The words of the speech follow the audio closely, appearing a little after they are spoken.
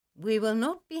We will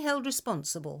not be held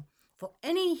responsible for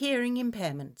any hearing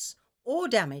impairments or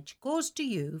damage caused to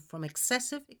you from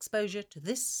excessive exposure to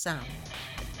this sound.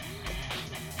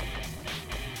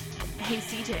 Hey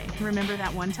CJ, remember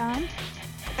that one time?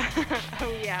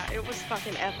 Oh yeah, it was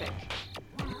fucking epic.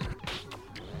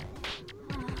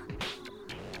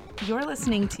 You're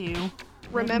listening to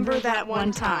Remember That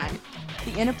One Time,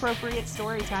 the Inappropriate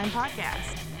Storytime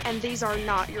Podcast. and these are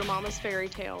not your mama's fairy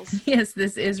tales. Yes,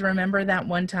 this is Remember That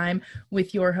One Time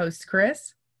with your host,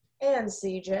 Kris. And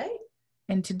CJ.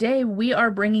 And today we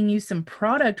are bringing you some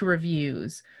product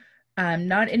reviews.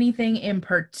 Not anything in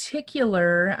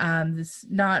particular. This is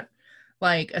not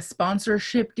like a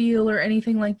sponsorship deal or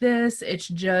anything like this. It's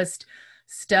just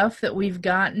stuff that we've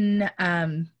gotten.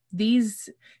 CJ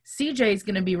is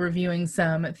going to be reviewing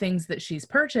some things that she's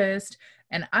purchased,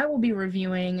 and I will be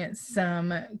reviewing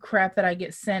some crap that I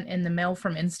get sent in the mail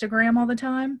from Instagram all the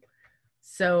time.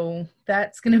 So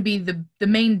that's going to be the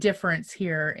main difference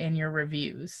here in your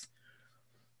reviews.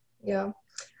 Yeah.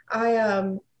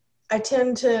 I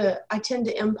tend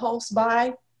to impulse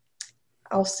buy.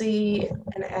 I'll see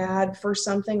an ad for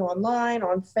something online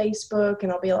on Facebook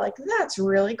and I'll be like, that's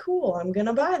really cool. I'm going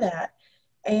to buy that.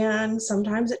 And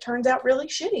sometimes it turns out really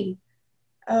shitty.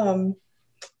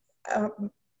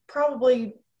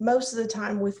 Probably most of the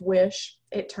time with Wish,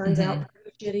 it turns out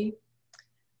pretty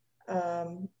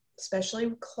shitty. Especially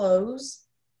with clothes.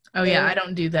 Oh yeah, I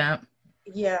don't do that.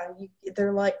 Yeah,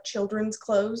 they're like children's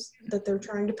clothes that they're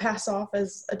trying to pass off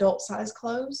as adult size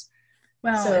clothes.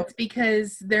 Well, it's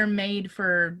because they're made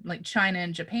for like China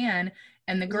and Japan,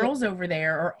 and the girls over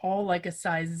there are all like a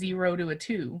size 0 to a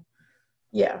 2.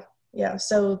 Yeah.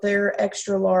 So their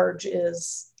extra large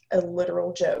is a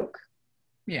literal joke.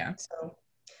 Yeah. So,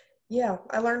 yeah,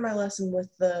 I learned my lesson with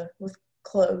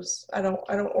clothes. I don't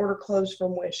order clothes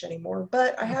from Wish anymore,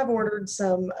 but I have ordered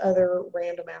some other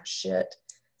random ass shit.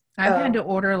 I've had to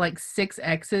order like 6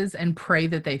 X's and pray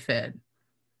that they fit.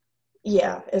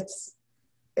 Yeah, it's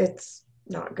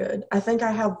not good. I think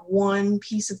I have one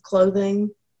piece of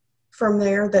clothing from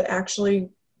there that actually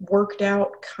worked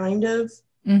out kind of.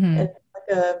 And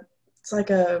it's like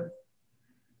a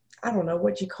I don't know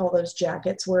what you call those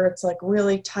jackets where it's like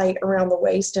really tight around the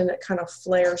waist and it kind of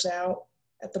flares out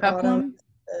at the bottom.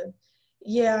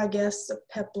 Yeah, I guess a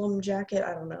peplum jacket,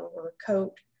 I don't know, or a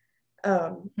coat.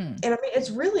 And I mean, it's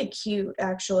really cute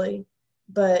actually,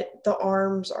 but the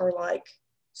arms are like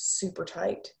super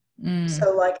tight.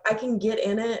 So like I can get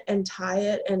in it and tie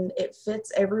it and it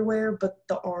fits everywhere, but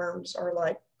the arms are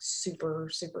like super,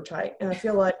 super tight. And I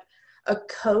feel like a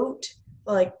coat,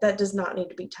 like that does not need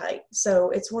to be tight.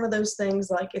 So it's one of those things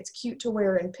like it's cute to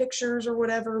wear in pictures or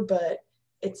whatever, but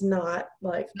it's not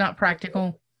like. Not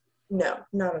practical. No,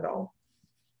 not at all.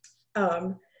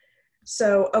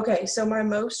 So my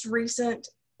most recent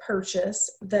purchase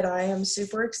that I am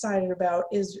super excited about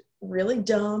is really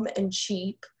dumb and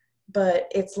cheap,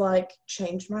 but it's like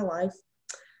changed my life.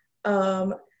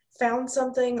 Found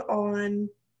something on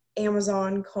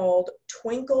Amazon called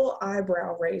Twinkle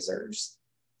Eyebrow Razors.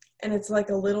 And it's like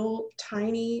a little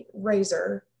tiny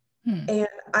razor. And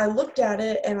I looked at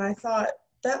it and I thought,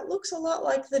 that looks a lot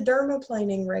like the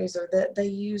dermaplaning razor that they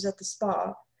use at the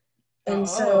spa. And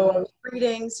so I was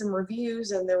reading some reviews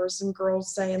and there were some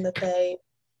girls saying that they,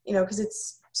 because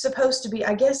it's supposed to be,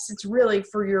 I guess it's really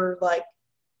for your like,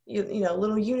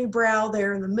 little unibrow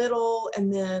there in the middle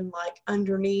and then like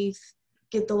underneath,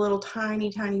 get the little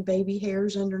tiny, tiny baby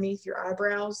hairs underneath your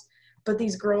eyebrows. But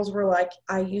these girls were like,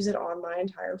 I use it on my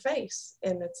entire face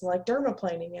and it's like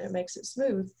dermaplaning and it makes it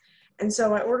smooth. And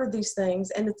so I ordered these things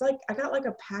and it's like, I got like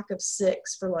a pack of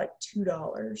 6 for like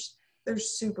 $2. They're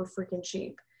super freaking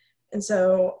cheap. And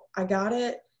so I got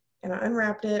it and I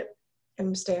unwrapped it and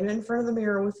I'm standing in front of the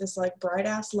mirror with this like bright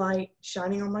ass light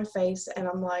shining on my face. And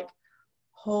I'm like,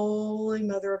 holy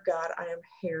mother of God, I am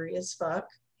hairy as fuck.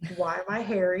 Why am I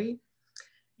hairy?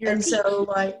 And so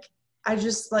like, I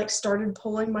just like started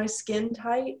pulling my skin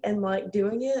tight and like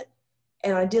doing it.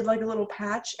 And I did like a little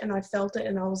patch and I felt it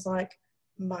and I was like,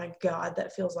 my God,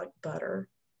 that feels like butter.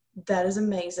 That is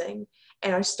amazing.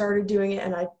 And I started doing it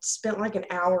and I spent like an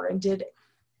hour and did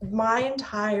my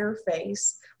entire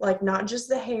face, like not just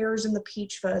the hairs and the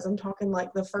peach fuzz. I'm talking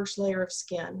like the first layer of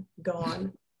skin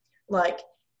gone. Like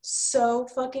so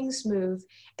fucking smooth.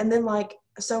 And then like,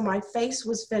 so my face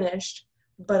was finished,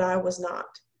 but I was not.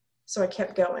 So I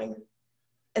kept going.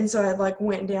 And so I like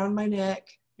went down my neck.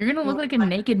 You're going to look like a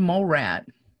naked mole rat.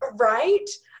 Right?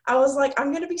 I was like,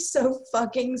 I'm going to be so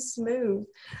fucking smooth.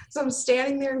 So I'm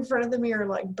standing there in front of the mirror,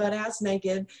 like butt ass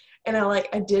naked. And I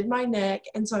did my neck.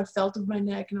 And so I felt of my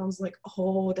neck and I was like,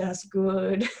 oh, that's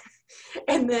good.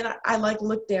 And then I like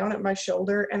looked down at my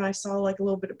shoulder and I saw like a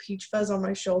little bit of peach fuzz on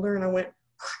my shoulder, and I went,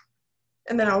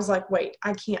 and then I was like, wait,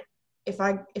 I can't. If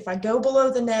I go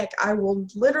below the neck, I will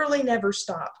literally never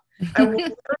stop. I will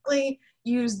literally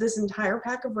use this entire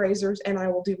pack of razors and I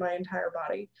will do my entire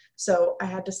body. So I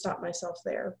had to stop myself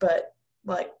there. But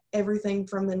like everything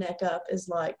from the neck up is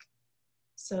like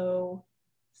so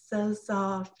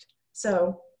soft.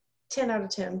 So 10 out of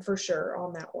 10 for sure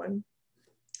on that one.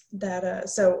 That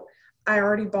so I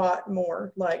already bought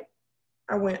more. Like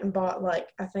I went and bought like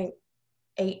I think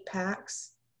 8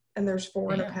 packs, and there's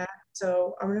 4 in a pack.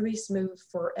 So I'm gonna be smooth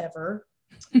forever.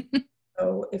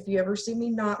 So if you ever see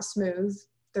me not smooth,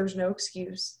 there's no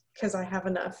excuse because I have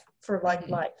enough for like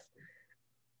life.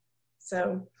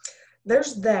 So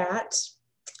there's that.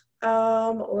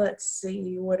 Let's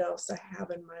see what else I have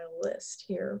in my list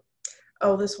here.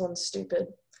 Oh, this one's stupid.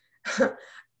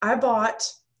 I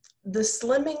bought the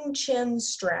slimming chin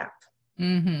strap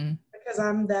because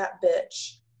I'm that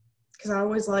bitch. Because I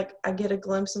always I get a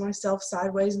glimpse of myself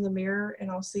sideways in the mirror, and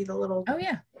I'll see the little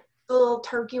the little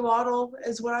turkey waddle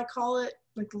is what I call it,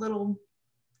 like the little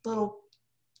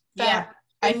fat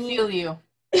I feel you.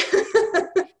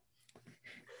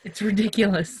 It's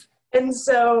ridiculous. And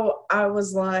so I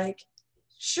was like,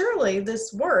 surely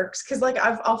this works, because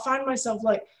I'll find myself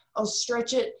I'll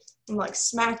stretch it and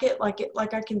smack it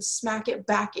like I can smack it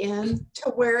back in to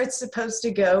where it's supposed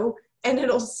to go, and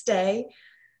it'll stay.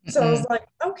 So I was like,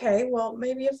 okay, well,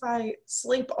 maybe if I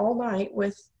sleep all night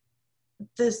with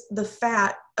the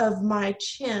fat of my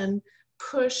chin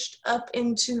pushed up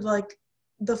into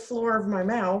the floor of my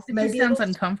mouth. It just sounds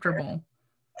uncomfortable.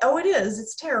 Oh, it is.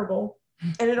 It's terrible.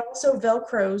 And it also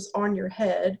Velcros on your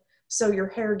head, so your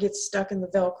hair gets stuck in the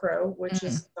Velcro, which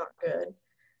is not good.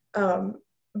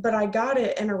 But I got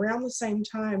it, and around the same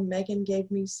time, Megan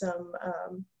gave me some,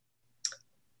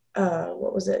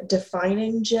 what was it,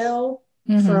 defining gel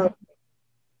from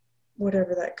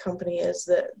whatever that company is,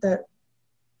 that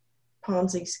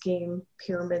Ponzi scheme,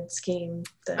 pyramid scheme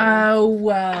thing. Oh,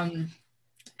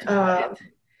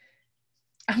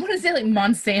 I want to say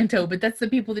Monsanto, but that's the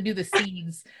people that do the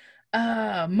seeds.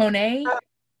 Monet?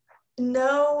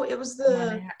 No, it was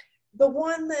the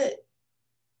one that...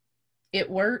 It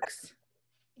works?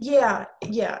 Yeah,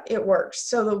 it works.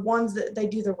 So the ones that they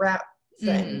do the wrap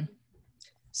thing.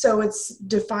 So it's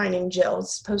defining gel.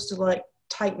 It's supposed to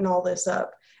tighten all this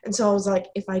up. And so I was like,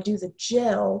 if I do the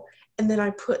gel and then I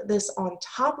put this on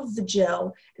top of the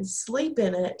gel and sleep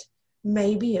in it,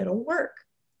 maybe it'll work.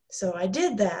 So I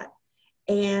did that.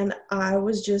 And I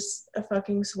was just a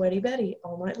fucking sweaty Betty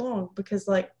all night long, because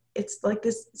it's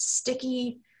this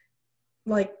sticky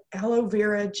aloe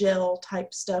vera gel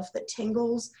type stuff that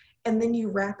tingles, and then you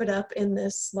wrap it up in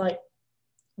this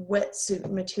wetsuit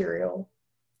material.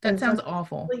 That sounds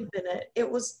awful. Sleep in it. It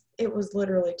was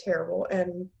literally terrible,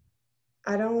 and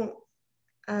I don't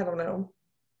know.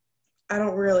 I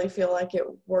don't really feel like it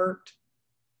worked,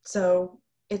 so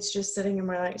it's just sitting in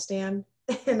my nightstand,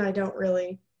 and I don't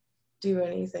really do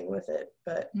anything with it.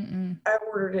 But I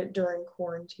ordered it during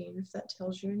quarantine, if that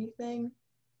tells you anything.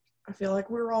 I feel like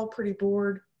we were all pretty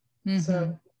bored,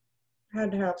 so I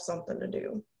had to have something to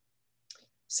do.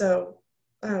 So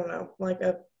I don't know,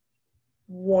 a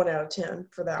 1 out of 10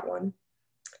 for that one.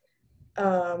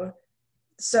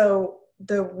 So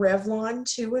the Revlon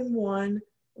 2-in-1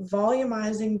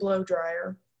 volumizing blow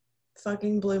dryer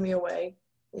fucking blew me away,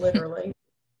 literally.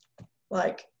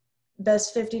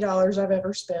 Best $50 I've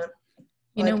ever spent.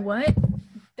 You know what?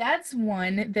 That's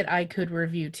one that I could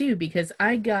review too, because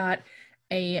I got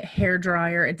a hair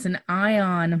dryer. It's an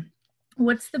Ion.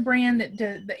 What's the brand that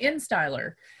the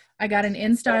InStyler? I got an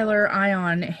InStyler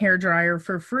Ion hair dryer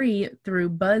for free through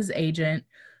Buzz Agent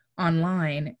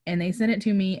online, and they sent it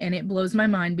to me, and it blows my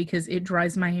mind because it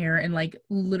dries my hair in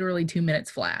literally 2 minutes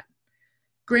flat.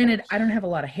 Granted, I don't have a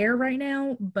lot of hair right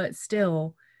now, but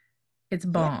still, it's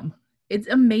bomb. Yeah. It's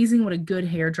amazing what a good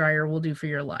hair dryer will do for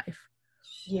your life.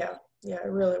 Yeah, it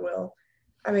really will.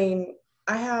 I mean,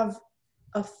 I have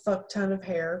a fuck ton of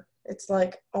hair. It's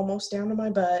almost down to my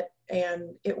butt,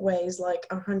 and it weighs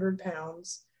 100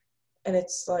 pounds, and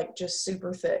it's just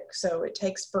super thick. So it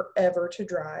takes forever to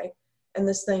dry, and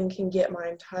this thing can get my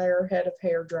entire head of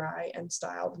hair dry and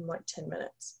styled in 10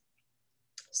 minutes.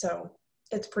 So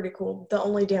it's pretty cool. The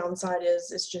only downside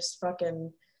is it's just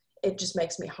it just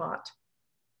makes me hot.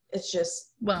 It's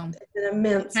just it's an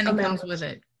immense amount. Comes with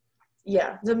it.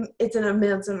 Yeah, it's an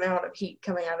immense amount of heat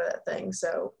coming out of that thing,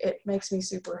 so it makes me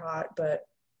super hot. But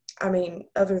I mean,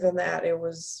 other than that, it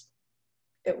was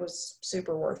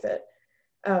super worth it.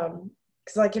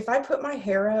 Because if I put my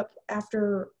hair up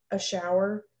after a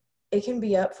shower, it can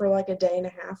be up for like a day and a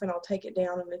half, and I'll take it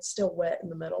down and it's still wet in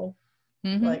the middle.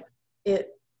 Mm-hmm. Like, it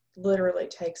literally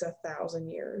takes 1,000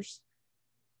 years.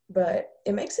 But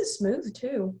it makes it smooth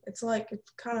too. It's like, it's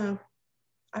kind of,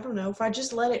 I don't know, if I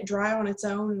just let it dry on its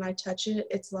own and I touch it,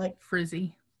 it's like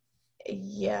frizzy.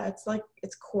 Yeah, it's like,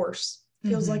 it's coarse.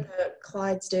 Feels like a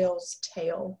Clydesdale's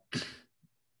tail.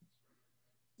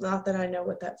 Not that I know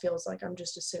what that feels like. I'm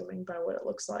just assuming by what it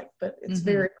looks like, but it's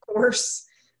very coarse,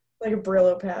 like a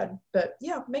Brillo pad. But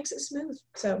yeah, makes it smooth.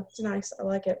 So it's nice. I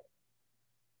like it.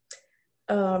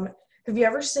 Have you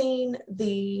ever seen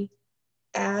the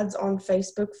ads on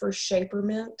Facebook for Shaper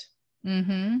Mint?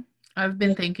 Mm-hmm. I've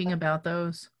been thinking about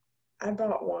those. I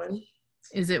bought one.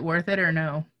 Is it worth it or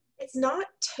no? It's not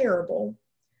terrible.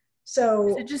 So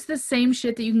is it just the same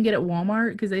shit that you can get at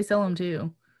Walmart? Because they sell them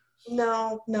too.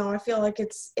 No, I feel like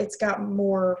it's got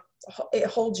more, it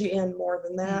holds you in more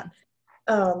than that.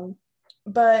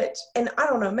 But, and I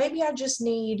don't know, maybe I just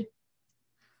need,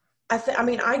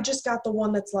 I just got the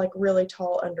one that's like really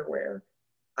tall underwear.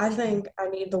 I think I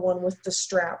need the one with the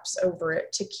straps over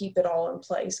it to keep it all in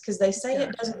place, because they say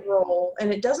it doesn't roll,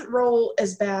 and it doesn't roll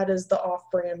as bad as the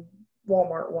off-brand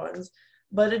Walmart ones,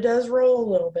 but it does roll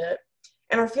a little bit.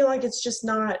 And I feel like it's just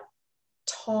not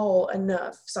tall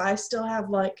enough. So I still have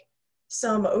like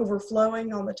some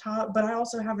overflowing on the top, but I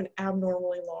also have an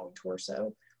abnormally long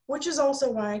torso, which is also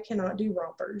why I cannot do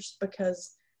rompers,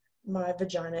 because my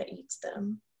vagina eats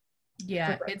them.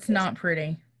 Yeah, it's not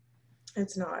pretty.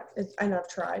 It's not. And I've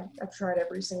tried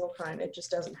every single kind. It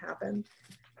just doesn't happen.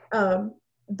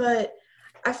 But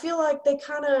I feel like they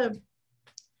kind of,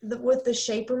 with the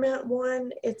Shaper Mint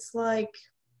one, it's like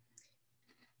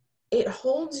it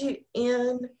holds you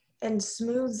in and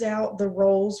smooths out the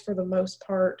rolls for the most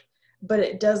part, but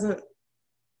it doesn't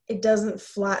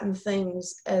flatten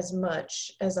things as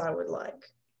much as I would like.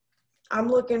 I'm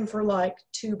looking for like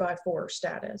 2x4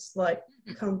 status, like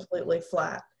completely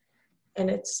flat. And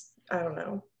it's, I don't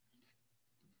know.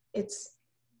 It's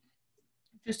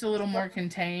just a little more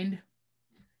contained.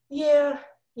 Yeah.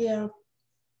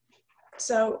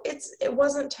 So it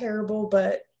wasn't terrible,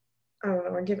 but I don't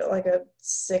know, I give it like a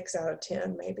 6 out of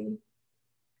 10 maybe.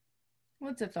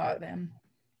 What's a thought then?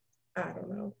 I don't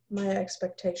know. My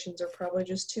expectations are probably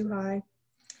just too high.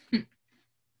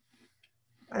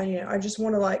 I just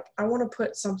want to I want to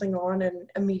put something on and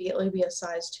immediately be a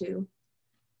size 2.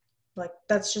 Like,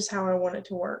 that's just how I want it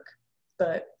to work.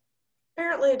 But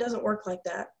apparently it doesn't work like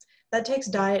that. That takes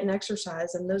diet and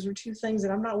exercise, and those are 2 things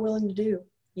that I'm not willing to do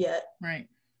yet. Right.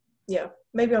 Yeah.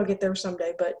 Maybe I'll get there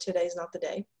someday, but today's not the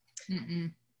day.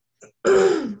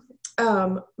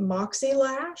 Moxie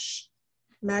Lash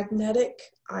magnetic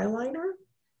eyeliner.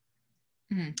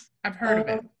 I've heard of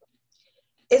it.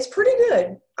 It's pretty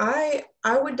good. I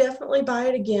would definitely buy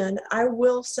it again. I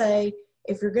will say,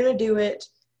 if you're going to do it,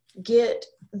 get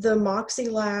the Moxie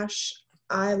Lash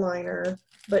eyeliner,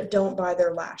 but don't buy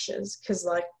their lashes, because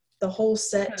like the whole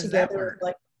set together,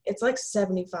 like it's like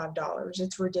 $75.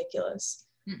 It's ridiculous.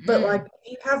 But like,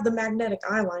 if you have the magnetic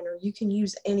eyeliner, you can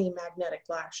use any magnetic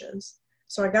lashes.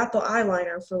 So I got the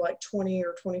eyeliner for like 20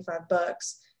 or 25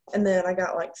 bucks, and then I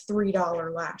got like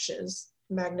 $3 lashes,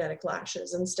 magnetic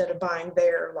lashes, instead of buying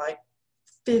their like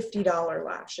 $50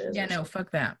 lashes. Yeah, no,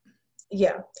 fuck that.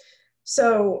 Yeah.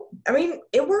 So, I mean,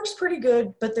 it works pretty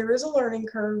good, but there is a learning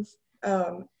curve.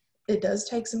 It does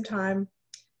take some time.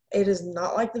 It is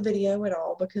not like the video at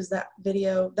all, because that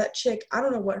chick, I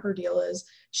don't know what her deal is.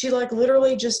 She like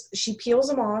literally she peels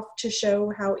them off to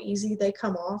show how easy they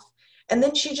come off. And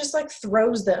then she just like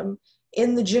throws them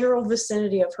in the general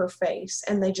vicinity of her face,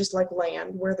 and they just like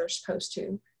land where they're supposed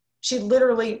to. She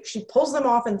pulls them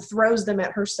off and throws them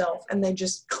at herself, and they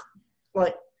just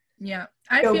like, yeah.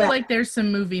 I feel like there's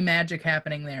some movie magic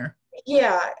happening there.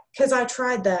 Yeah, because I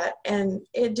tried that and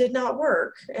it did not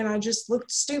work, and I just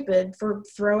looked stupid for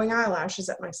throwing eyelashes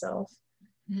at myself.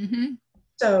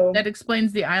 So that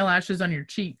explains the eyelashes on your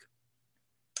cheek.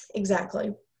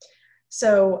 Exactly.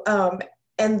 So,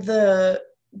 and the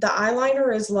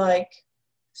eyeliner is like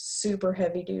super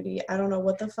heavy duty. I don't know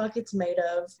what the fuck it's made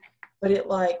of, but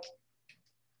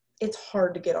it's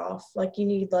hard to get off. Like, you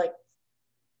need like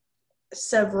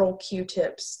several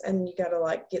Q-tips, and you gotta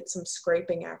like get some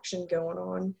scraping action going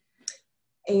on.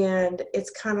 And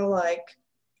it's kind of like,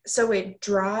 so it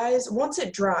dries. Once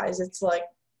it dries, it's like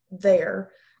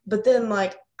there. But then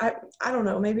like, I don't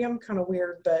know, maybe I'm kind of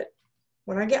weird, but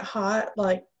when I get hot,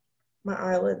 like my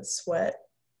eyelids sweat.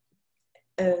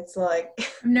 And it's like,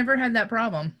 I've never had that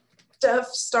problem. Stuff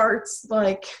starts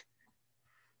like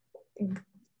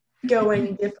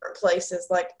going different places.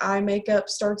 Like eye makeup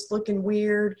starts looking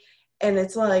weird. And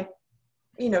it's like,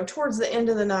 towards the end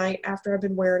of the night after I've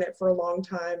been wearing it for a long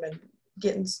time and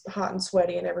getting hot and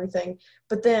sweaty and everything.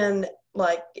 But then,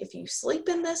 like, if you sleep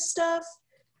in this stuff,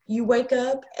 you wake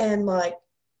up and, like,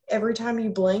 every time you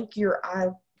blink, your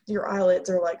eyelids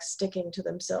are, like, sticking to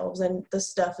themselves, and the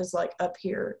stuff is, like, up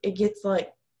here. It gets,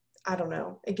 like, I don't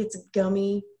know. It gets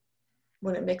gummy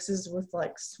when it mixes with,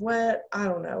 like, sweat. I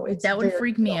don't know. That would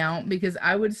freak me out because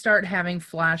I would start having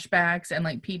flashbacks and,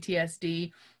 like,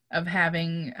 PTSD of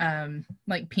having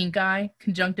like pink eye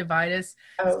conjunctivitis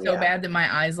so bad that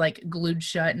my eyes like glued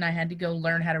shut and I had to go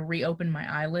learn how to reopen my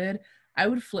eyelid. I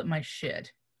would flip my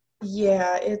shit.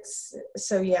 Yeah,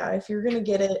 if you're gonna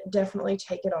get it, definitely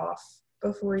take it off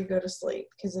before you go to sleep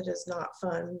because it is not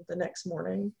fun the next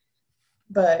morning.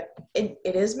 But it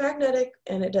is magnetic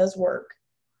and it does work.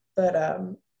 But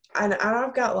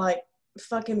I've got like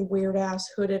fucking weird ass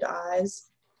hooded eyes,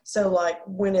 so like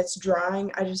when it's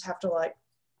drying I just have to like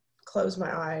close my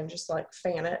eye and just like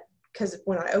fan it, because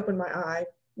when I open my eye,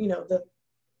 the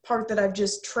part that I've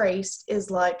just traced is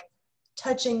like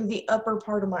touching the upper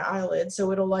part of my eyelid,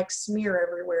 so it'll like smear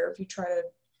everywhere if you try to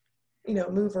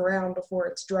move around before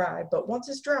it's dry. But once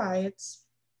it's dry, it's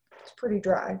pretty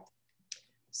dry.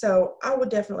 So I would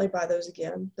definitely buy those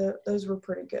again. Those were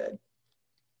pretty good.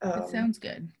 It sounds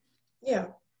good. Yeah.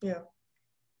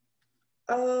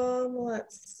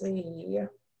 Let's see.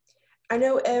 I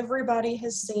know everybody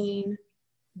has seen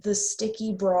the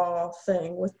sticky bra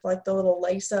thing with like the little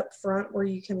lace up front where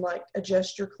you can like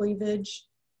adjust your cleavage.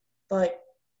 Like,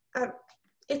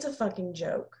 it's a fucking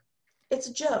joke. It's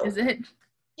a joke. Is it?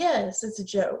 Yes, it's a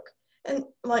joke. And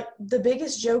like the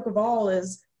biggest joke of all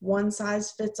is one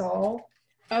size fits all.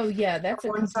 Oh yeah, that's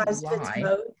one size fits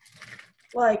both.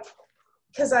 Like,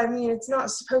 because I mean, it's not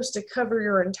supposed to cover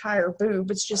your entire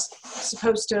boob. It's just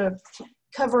supposed to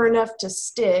cover enough to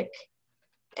stick.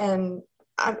 And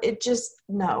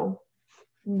no.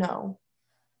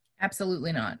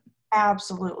 Absolutely not.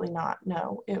 Absolutely not.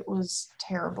 No, it was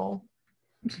terrible.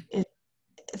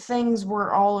 Things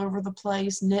were all over the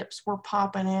place. Nips were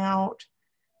popping out.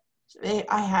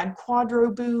 I had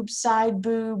quadro boob, side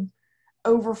boob,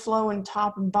 overflowing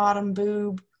top and bottom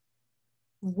boob.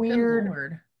 Weird. Good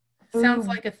Lord. Sounds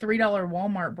like a $3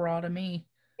 Walmart bra to me.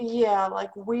 Yeah,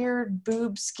 like weird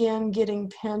boob skin getting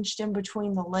pinched in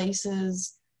between the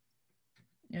laces.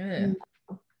 Yeah.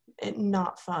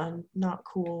 Not fun. Not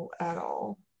cool at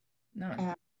all. Not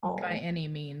at all. By any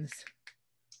means.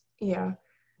 Yeah.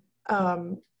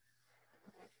 I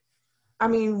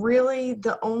mean, really,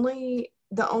 the only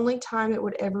time it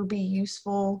would ever be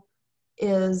useful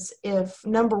is if,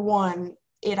 number one,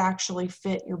 it actually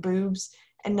fit your boobs,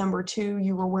 and number two,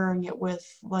 you were wearing it with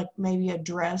like maybe a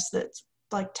dress that's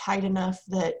like tight enough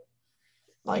that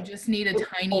like you just need a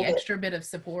tiny extra bit of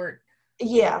support.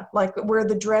 Yeah, like where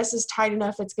the dress is tight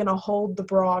enough it's going to hold the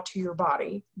bra to your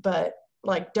body, but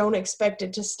like don't expect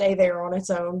it to stay there on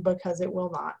its own because it will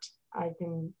not. I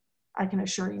can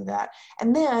assure you that.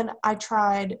 And then I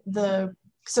tried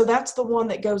so that's the one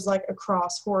that goes like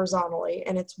across horizontally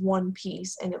and it's one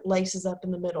piece and it laces up in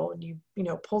the middle and you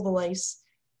pull the lace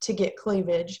to get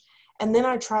cleavage. And then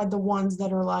I tried the ones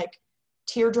that are like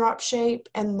teardrop shape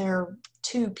and they're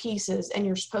two pieces and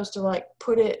you're supposed to like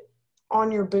put it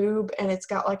on your boob and it's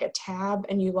got like a tab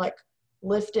and you like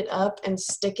lift it up and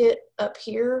stick it up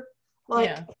here.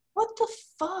 Like, What the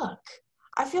fuck?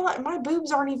 I feel like my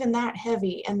boobs aren't even that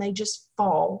heavy and they just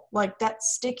fall. Like that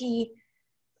sticky,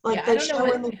 like they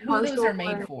show in the commercial. Who those are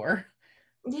made for.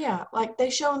 Yeah, like they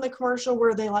show in the commercial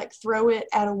where they like throw it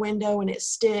at a window and it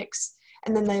sticks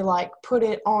and then they like put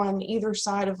it on either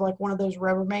side of like one of those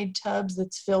Rubbermaid tubs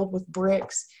that's filled with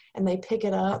bricks and they pick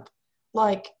it up.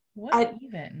 Like, I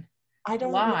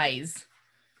don't lies.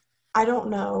 I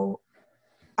don't know.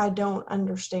 I don't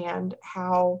understand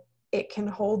how it can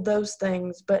hold those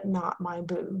things but not my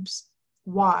boobs.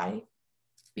 Why?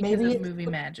 Because maybe of movie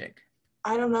magic.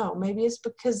 I don't know. Maybe it's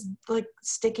because like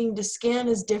sticking to skin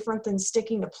is different than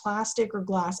sticking to plastic or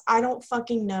glass. I don't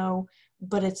fucking know,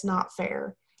 but it's not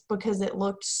fair because it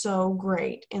looked so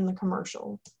great in the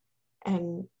commercial.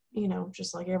 And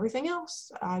just like everything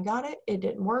else, I got it. It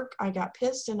didn't work. I got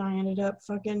pissed and I ended up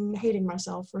fucking hating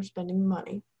myself for spending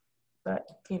money. But,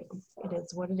 it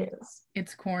is what it is.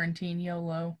 It's quarantine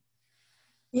YOLO.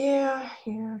 Yeah.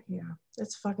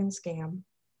 It's a fucking scam.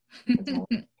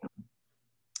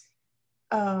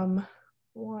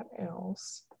 What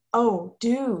else? Oh,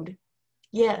 dude.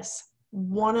 Yes.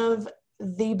 One of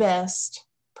the best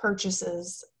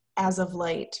purchases as of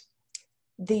late.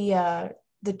 The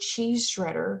cheese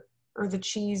shredder or the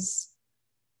cheese.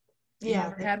 You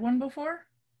ever had one before?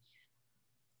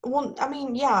 Well, I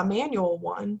mean, yeah, a manual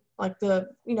one, like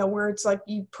where it's like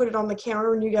you put it on the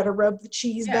counter and you got to rub the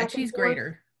cheese Yeah, a back and cheese forth.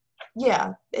 grater.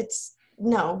 Yeah, it's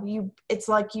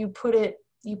like you put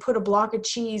a block of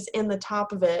cheese in the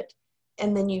top of it,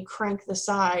 and then you crank the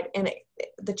side, and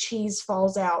the cheese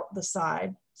falls out the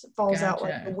side. It falls out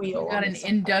like the Gotcha. wheel You got on an the side.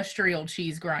 industrial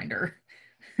cheese grinder.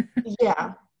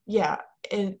 Yeah, yeah,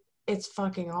 it's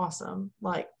fucking awesome.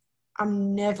 Like,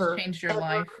 I'm It's never changed your ever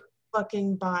life.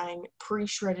 fucking buying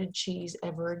pre-shredded cheese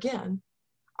ever again.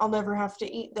 I'll never have to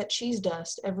eat that cheese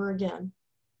dust ever again.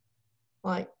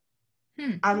 Like,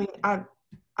 I mean, I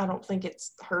don't think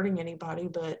it's hurting anybody,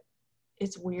 but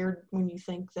it's weird when you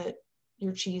think that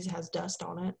your cheese has dust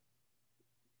on it.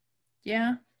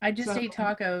 Yeah, I just ate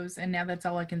tacos, and now that's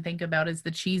all I can think about is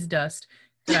the cheese dust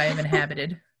that I have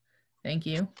inhabited. Thank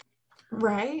you.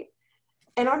 Right?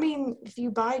 And I mean, if you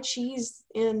buy cheese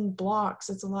in blocks,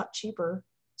 it's a lot cheaper.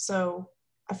 So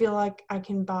I feel like I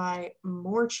can buy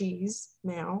more cheese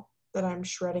now that I'm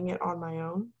shredding it on my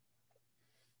own.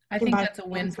 I think that's a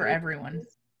win for everyone.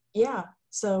 Yeah.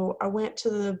 So I went to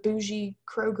the bougie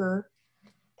Kroger,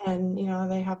 and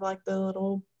they have like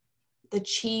the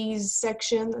cheese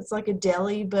section. It's like a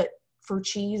deli, but for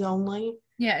cheese only.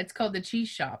 Yeah, it's called the cheese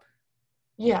shop.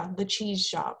 Yeah, the cheese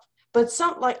shop. But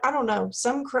some, like, I don't know,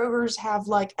 some Krogers have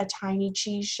like a tiny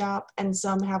cheese shop, and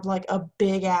some have like a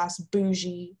big ass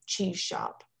bougie cheese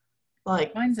shop.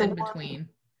 Like, Mine's in between.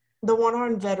 The one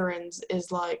on Veterans is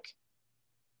like,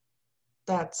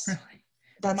 that's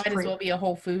Might as well be a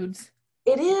Whole Foods.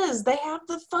 It is. They have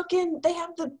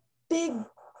the big,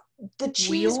 the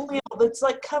cheese wheel that's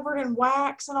like covered in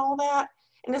wax and all that,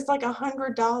 and it's like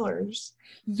 $100.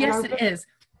 Yes, it is.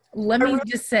 Let me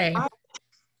just say,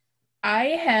 I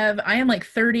am like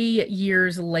 30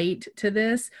 years late to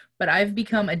this, but I've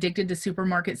become addicted to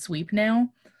supermarket sweep now.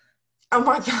 Oh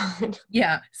my God.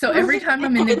 Yeah. So every time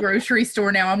I'm in the grocery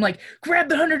store now, I'm like, grab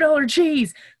the $100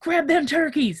 cheese, grab them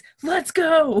turkeys, let's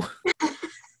go.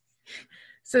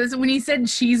 So when he said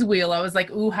cheese wheel, I was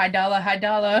like, ooh, high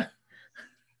dollar.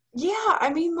 Yeah,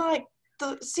 I mean, like,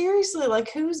 seriously,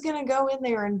 like, who's gonna go in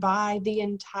there and buy the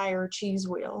entire cheese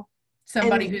wheel?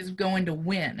 Somebody who's going to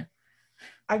win.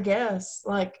 I guess.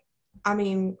 Like, I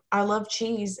mean, I love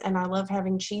cheese and I love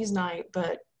having cheese night,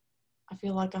 but I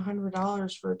feel like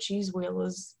 $100 for a cheese wheel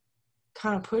is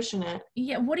kind of pushing it.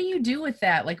 Yeah, what do you do with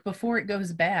that, like, before it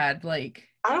goes bad? Like,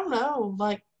 I don't know.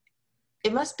 Like,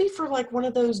 it must be for, like, one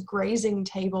of those grazing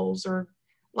tables, or,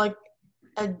 like,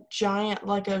 a giant,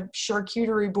 like, a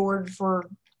charcuterie board for,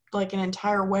 like, an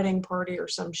entire wedding party or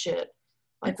some shit.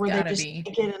 Like, where they just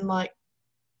take it and, like,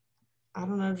 I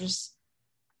don't know, just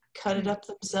cut it up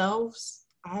themselves.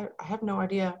 I have no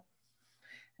idea.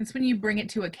 It's when you bring it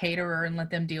to a caterer and let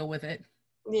them deal with it.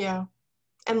 Yeah.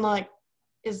 And, like,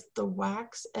 is the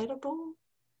wax edible?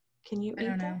 Can you eat that? I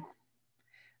don't know.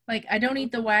 Like, I don't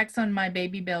eat the wax on my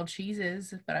Baby Bell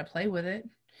cheeses, but I play with it.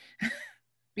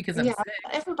 Because I'm sick.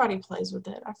 Everybody plays with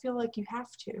it. I feel like you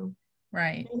have to.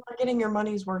 Right. You're not getting your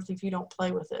money's worth if you don't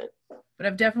play with it. But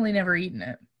I've definitely never eaten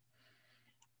it.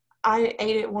 I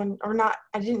ate it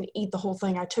I didn't eat the whole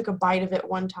thing. I took a bite of it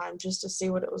one time just to see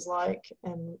what it was like,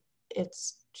 and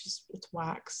it's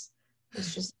wax.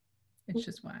 It's just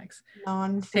wax.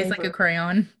 Non-flavor. Tastes like a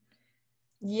crayon.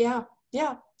 Yeah,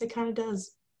 it kind of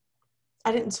does.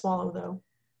 I didn't swallow though.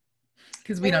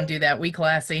 Because we don't do that. We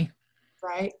classy.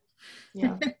 Right?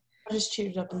 Yeah. I just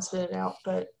chewed it up and spit it out,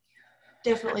 but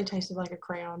definitely tasted like a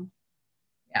crayon.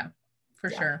 Yeah, for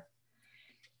sure.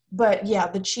 But yeah,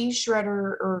 the cheese shredder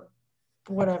or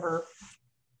whatever,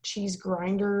 cheese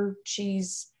grinder,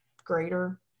 cheese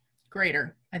grater.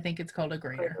 Grater. I think it's called a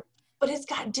grater. But it's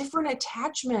got different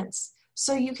attachments.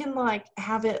 So you can like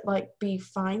have it like be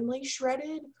finely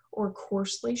shredded or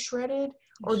coarsely shredded.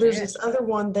 Or there's this other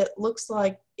one that looks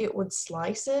like it would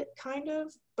slice it kind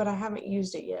of, but I haven't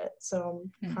used it yet. So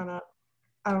I'm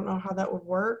I don't know how that would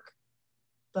work,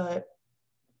 but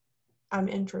I'm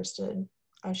interested.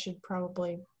 I should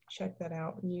probably check that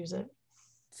out and use it.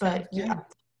 But yeah.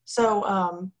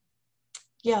 So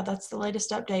that's the latest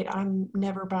update. I'm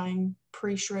never buying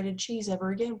pre-shredded cheese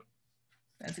ever again.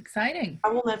 That's exciting. I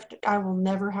will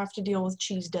never have to deal with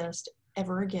cheese dust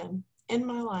ever again in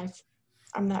my life.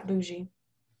 I'm that bougie.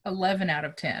 11 out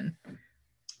of 10.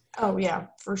 Oh yeah,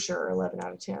 for sure. 11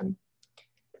 out of 10.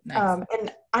 Nice.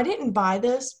 And I didn't buy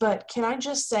this, but can I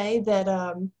just say that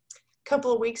a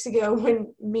couple of weeks ago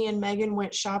when me and Megan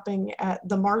went shopping at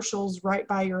the Marshalls right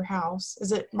by your house,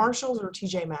 is it Marshalls or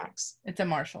TJ Maxx? It's a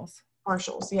Marshalls.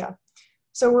 Marshalls, yeah.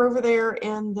 So we're over there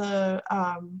in the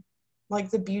like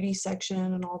the beauty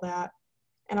section and all that,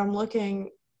 and I'm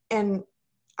looking and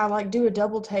I like do a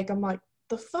double take. I'm like,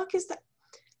 the fuck is that?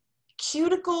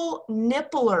 cuticle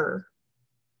nippler.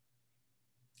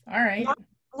 All right.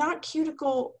 Not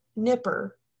cuticle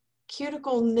nipper.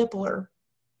 Cuticle nippler.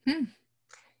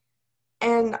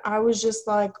 And I was just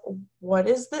like, what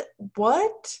is that?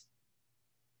 What?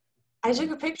 I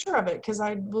took a picture of it because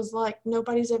I was like,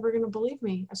 nobody's ever going to believe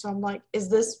me. So I'm like, is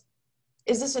this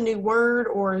a new word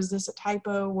or is this a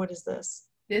typo? What is this?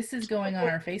 This is going on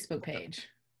our Facebook page.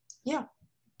 Yeah.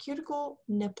 Cuticle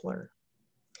nippler.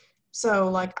 So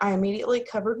like I immediately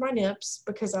covered my nips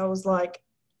because I was like,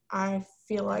 I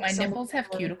feel like my nipples have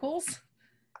cuticles.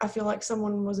 I feel like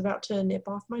someone was about to nip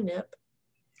off my nip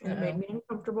and it made me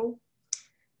uncomfortable.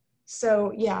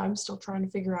 So yeah, I'm still trying to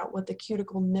figure out what the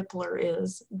cuticle nippler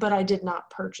is, but I did not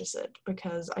purchase it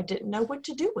because I didn't know what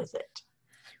to do with it.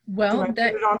 Well, do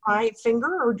I put it on my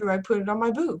finger or do I put it on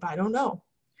my boob? I don't know.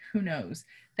 Who knows?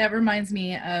 That reminds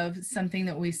me of something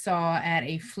that we saw at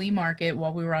a flea market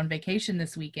while we were on vacation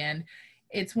this weekend.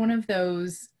 It's one of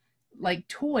those like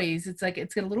toys. It's like,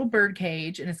 it's got a little bird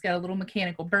cage and it's got a little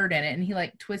mechanical bird in it. And he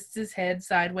like twists his head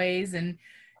sideways and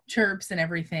chirps and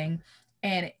everything.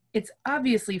 And it's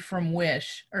obviously from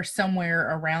Wish or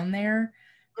somewhere around there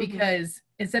because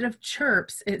instead of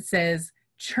chirps, it says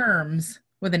churms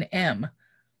with an M.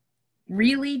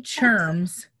 Really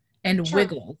churms and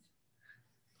wiggles.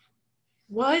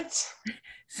 What?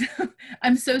 So,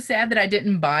 I'm so sad that I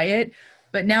didn't buy it,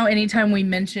 but now anytime we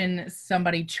mention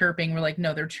somebody chirping, we're like,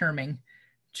 no, they're churming.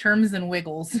 Churms and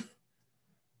wiggles.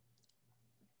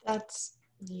 That's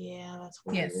weird.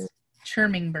 Yes,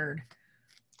 churming bird.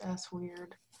 That's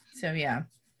weird. So yeah.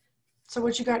 So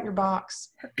what you got in your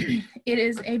box? It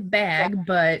is a bag,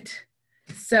 but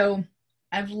so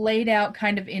I've laid out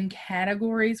kind of in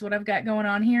categories what I've got going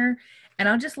on here, and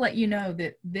I'll just let you know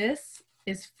that this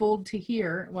is full to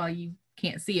here. Well, you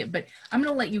can't see it, but I'm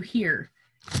going to let you hear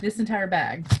this entire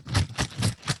bag.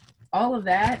 All of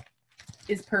that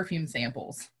is perfume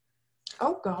samples.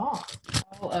 Oh, God.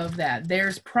 All of that.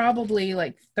 There's probably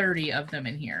like 30 of them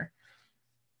in here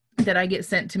that I get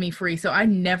sent to me free, so I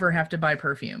never have to buy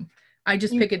perfume. I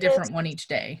just pick a different one each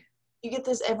day. You get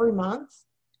this every month?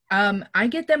 I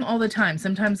get them all the time,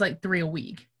 sometimes like 3 a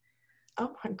week.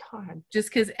 Oh, my God. Just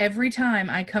because every time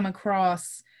I come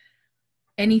across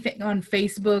anything on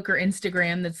Facebook or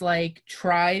Instagram that's like,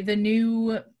 try the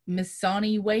new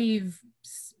Missoni Wave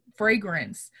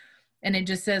fragrance, and it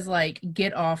just says like,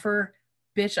 get offer.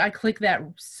 Bitch, I click that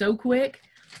so quick.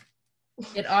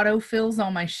 It auto-fills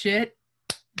all my shit.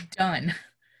 Done.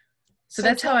 So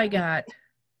that's how I got.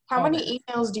 How many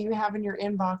emails do you have in your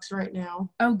inbox right now?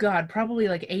 Oh, God, probably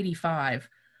like 85.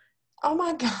 Oh,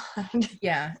 my God.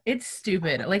 Yeah, it's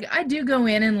stupid. Like, I do go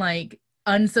in and like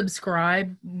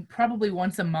unsubscribe probably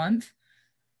once a month,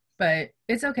 but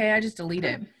it's okay. I just delete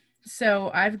it.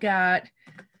 So I've got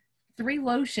 3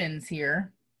 lotions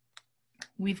here.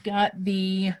 We've got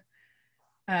the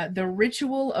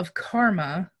Ritual of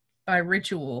Karma by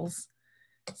Rituals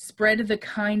Spread the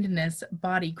Kindness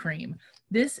body cream.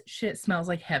 This shit smells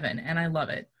like heaven and I love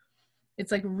it.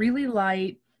 It's like really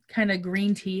light, kind of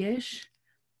green tea-ish,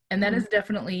 and that is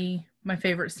definitely my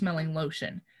favorite smelling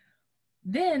lotion.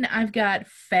 Then I've got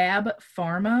Fab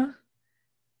Pharma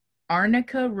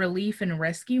Arnica Relief and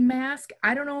Rescue Mask.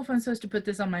 I don't know if I'm supposed to put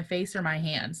this on my face or my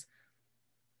hands,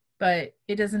 but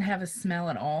it doesn't have a smell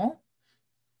at all.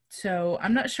 So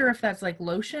I'm not sure if that's like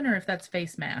lotion or if that's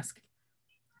face mask.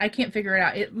 I can't figure it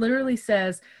out. It literally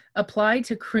says, apply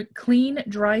to clean,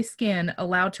 dry skin,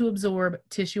 allow to absorb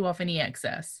tissue off any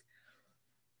excess.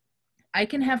 I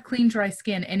can have clean, dry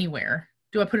skin anywhere.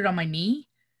 Do I put it on my knee?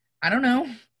 I don't know.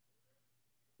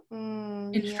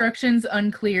 Instructions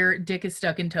unclear. Dick is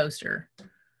stuck in toaster.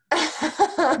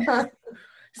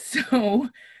 So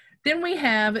then we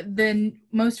have the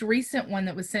most recent one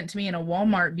that was sent to me in a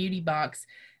Walmart beauty box,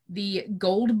 the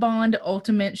Gold Bond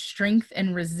Ultimate Strength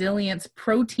and Resilience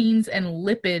Proteins and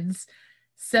Lipids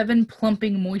 7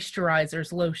 Plumping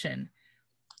Moisturizers Lotion.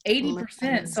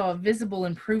 80% saw a visible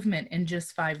improvement in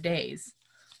just 5 days.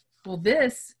 Well,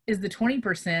 this is the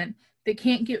 20% that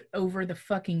can't get over the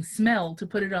fucking smell to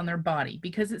put it on their body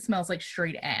because it smells like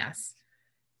straight ass.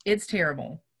 It's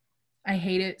terrible. I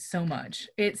hate it so much.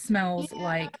 It smells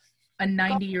like a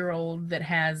 90-year-old that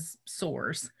has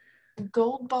sores.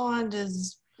 Gold Bond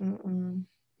is...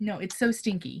 No, it's so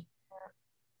stinky.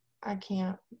 I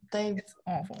can't. It's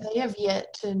awful. They have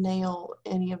yet to nail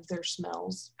any of their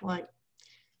smells. Like,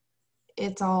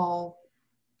 it's all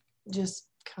just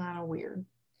kind of weird.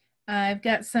 I've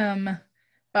got some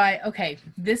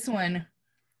this one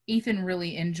Ethan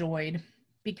really enjoyed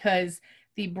because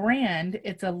the brand,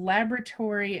 it's a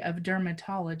laboratory of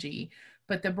dermatology,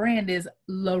 but the brand is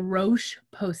La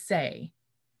Roche-Posay.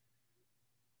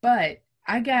 But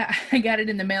I got it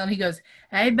in the mail, and he goes,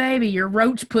 "Hey, baby, your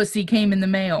roach pussy came in the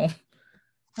mail."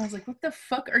 I was like, "What the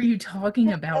fuck are you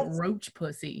talking about, roach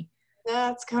pussy?"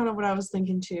 That's kind of what I was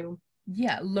thinking too.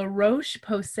 Yeah, La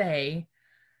Roche-Posay.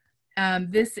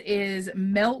 This is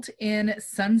melt-in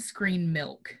sunscreen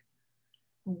milk.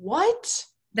 What?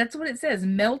 That's what it says.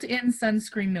 Melt-in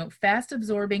sunscreen milk.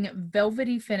 Fast-absorbing,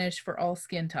 velvety finish for all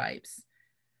skin types.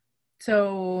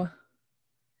 So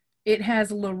it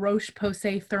has La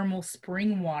Roche-Posay thermal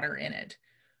spring water in it.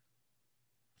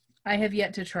 I have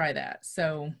yet to try that.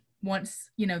 So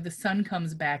once, the sun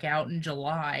comes back out in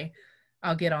July,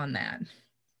 I'll get on that.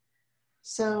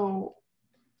 So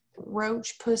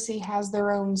roach pussy has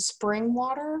their own spring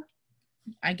water?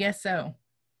 I guess so.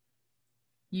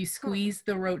 You squeeze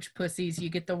the roach pussies, you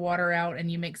get the water out,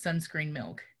 and you make sunscreen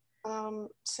milk.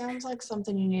 Sounds like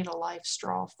something you need a life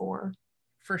straw for.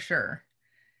 For sure.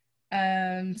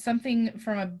 Something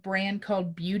from a brand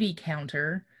called Beauty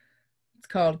Counter. It's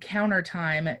called Counter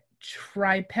Time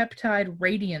Tripeptide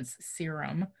Radiance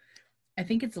Serum. I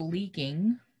think it's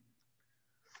leaking,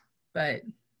 but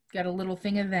got a little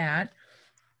thing of that.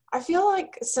 I feel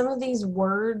like some of these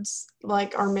words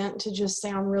are meant to just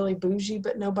sound really bougie,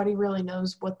 but nobody really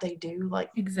knows what they do.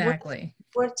 Exactly.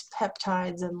 What's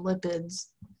peptides and lipids?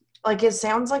 It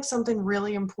sounds like something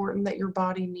really important that your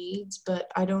body needs,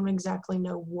 but I don't exactly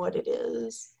know what it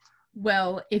is.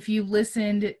 Well, if you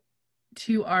listened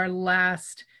to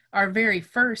our very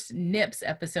first NIPS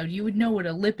episode, you would know what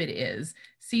a lipid is.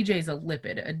 CJ's a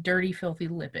lipid, a dirty, filthy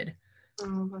lipid,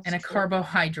 and a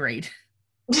carbohydrate.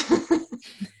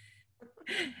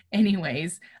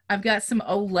 Anyways, I've got some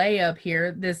Olay up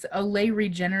here. This Olay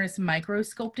Regenerous Micro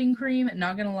Sculpting Cream.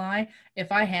 Not gonna lie,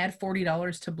 if I had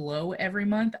 $40 to blow every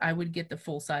month, I would get the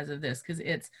full size of this because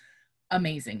it's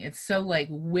amazing. It's so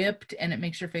whipped, and it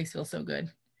makes your face feel so good.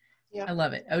 Yeah, I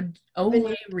love it.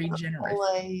 Olay Regenerous.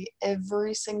 Olay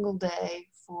every single day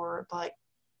for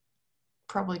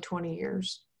probably 20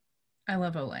 years. I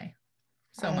love Olay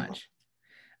so much.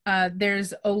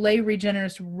 There's Olay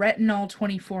Regenerous Retinol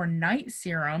 24 Night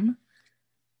Serum.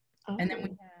 Oh. And then we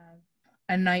have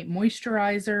a night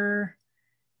moisturizer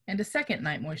and a second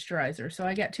night moisturizer. So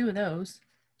I got 2 of those.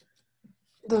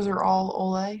 Those are all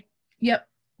Olay? Yep.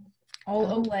 All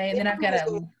Olay. And then I've got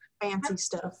a fancy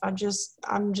stuff. I'm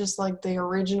just like the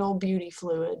original beauty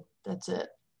fluid. That's it.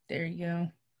 There you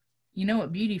go. You know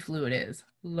what beauty fluid is?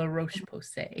 La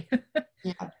Roche-Posay.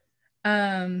 Yeah.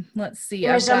 Let's see.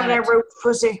 Give me some of that roach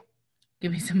pussy.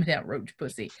 Give me some of that roach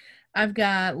pussy. I've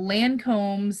got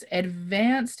Lancome's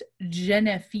Advanced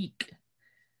Genifique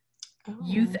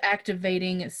Youth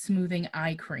Activating Smoothing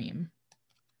Eye Cream.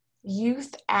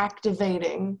 Youth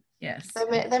activating. Yes. That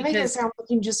makes it sound like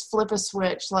you can just flip a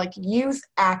switch, youth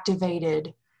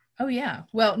activated. Oh, yeah.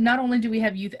 Well, not only do we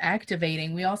have youth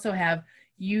activating, we also have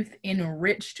youth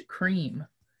enriched cream.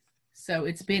 So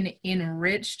it's been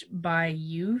enriched by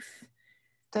youth.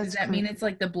 Does that mean it's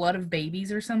like the blood of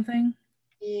babies or something?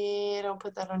 Yeah, don't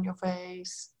put that on your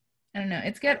face. I don't know.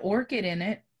 It's got orchid in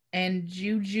it and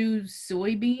juju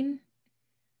soybean,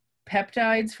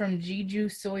 peptides from juju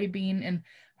soybean, and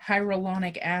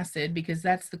hyaluronic acid, because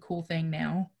that's the cool thing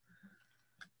now.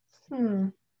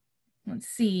 Let's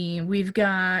see. We've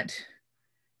got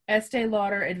Estee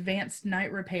Lauder Advanced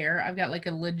Night Repair. I've got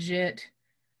a legit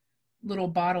little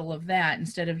bottle of that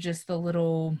instead of just the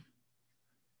little,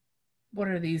 what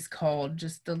are these called?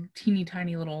 Just the teeny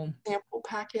tiny little sample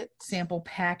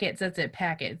packets. That's it,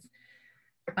 packets.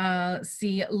 Let's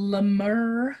see, La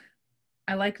Mer.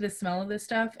 I like the smell of this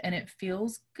stuff, and it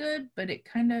feels good, but it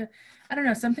kind of, I don't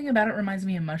know, something about it reminds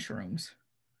me of mushrooms.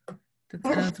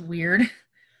 That's weird.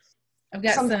 I've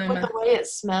got something with the way it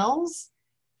smells?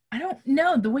 I don't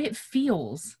know, the way it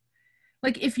feels.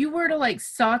 If you were to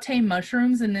saute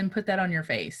mushrooms and then put that on your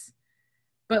face,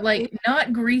 but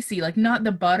not greasy, not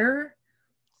the butter,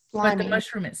 slimy. But the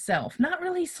mushroom itself. Not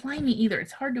really slimy either.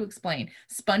 It's hard to explain.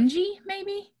 Spongy,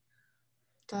 maybe?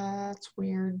 That's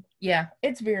weird. Yeah,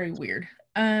 it's very weird.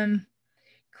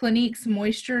 Clinique's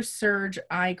Moisture Surge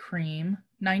Eye Cream,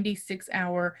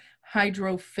 96-hour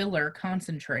hydro filler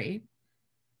concentrate.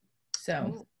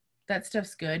 So that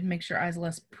stuff's good. Makes your eyes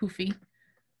less poofy.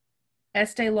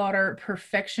 Estee Lauder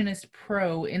Perfectionist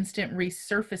Pro Instant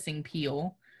Resurfacing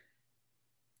Peel.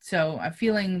 So I'm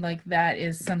feeling like that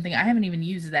is something, I haven't even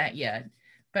used that yet,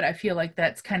 but I feel like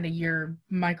that's kind of your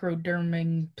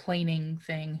microderming planing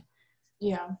thing.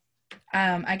 Yeah.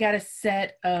 I got a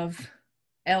set of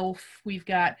e.l.f. We've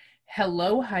got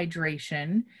Hello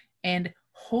Hydration and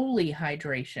Holy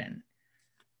Hydration.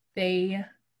 They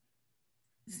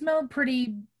smell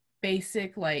pretty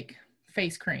basic,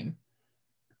 face cream.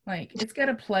 Like, it's got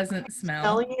a pleasant smell.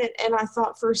 Smelling it, and I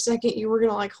thought for a second you were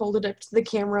gonna like hold it up to the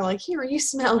camera, like, here, you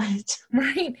smell it.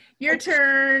 Right? Your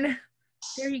turn.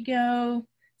 There you go.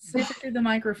 Sniff it through the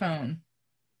microphone.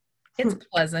 It's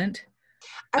pleasant.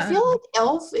 I feel like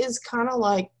Elf is kind of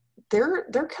like they're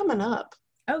coming up.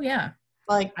 Oh yeah,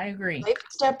 Like I agree. they've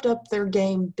stepped up their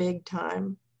game big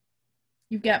time.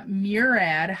 You've got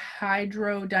Murad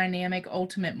Hydrodynamic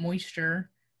Ultimate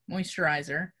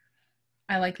Moisturizer.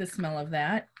 I like the smell of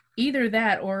that. Either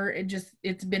that or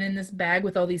it's been in this bag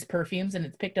with all these perfumes and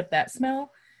it's picked up that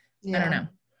smell. Yeah. I don't know.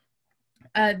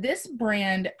 This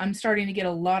brand I'm starting to get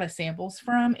a lot of samples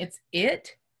from. It's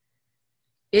It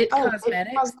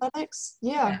Cosmetics. It Cosmetics?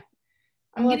 Yeah.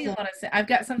 I'm getting a lot of I've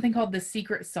got something called the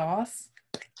Secret Sauce.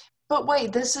 But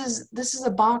wait, this is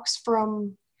a box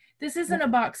from... This isn't a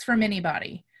box from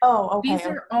anybody. Oh, okay. These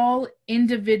are all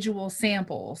individual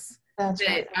samples That's that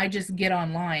right. I just get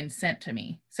online sent to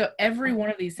me. So every one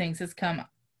of these things has come,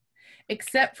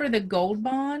 except for the Gold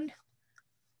Bond.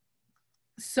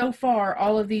 So far,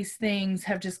 all of these things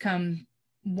have just come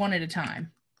one at a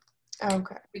time.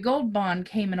 Okay. The Gold Bond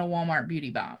came in a Walmart beauty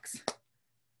box.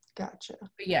 Gotcha.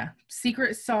 But yeah,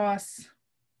 Secret Sauce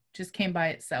just came by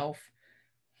itself.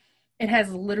 It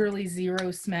has literally zero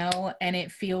smell, and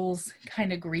it feels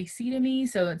kind of greasy to me,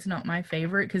 so it's not my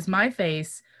favorite, because my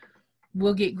face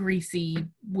will get greasy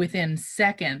within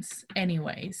seconds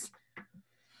anyways.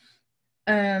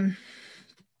 I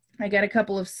got a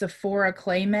couple of Sephora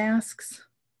clay masks.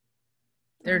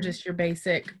 They're just your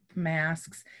basic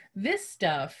masks. This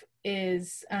stuff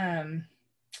is, what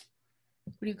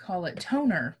do you call it?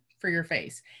 Toner for your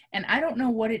face. And I don't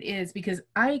know what it is because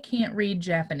I can't read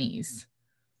Japanese.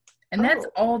 And that's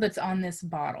all that's on this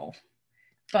bottle.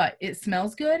 But it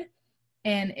smells good,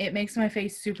 and it makes my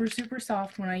face super, super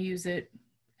soft when I use it,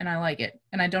 and I like it.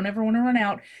 And I don't ever want to run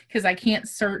out because I can't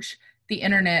search the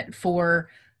internet for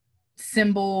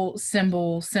symbol.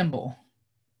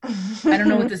 I don't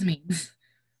know what this means.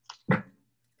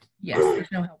 Yes,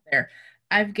 there's no help there.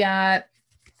 I've got,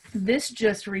 this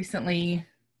just recently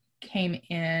came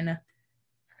in.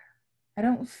 I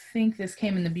don't think this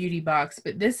came in the beauty box,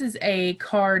 but this is a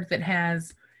card that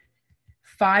has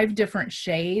 5 different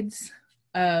shades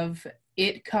of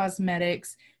It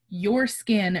Cosmetics Your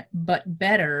Skin But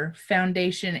Better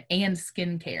foundation and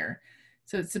skincare.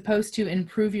 So it's supposed to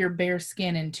improve your bare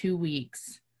skin in 2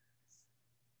 weeks.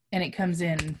 And it comes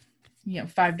in,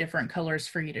 5 different colors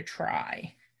for you to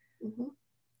try. Mm-hmm.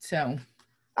 So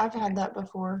I've had that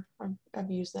before. I've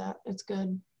used that. It's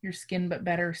good. Your Skin But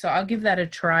Better. So I'll give that a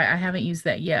try. I haven't used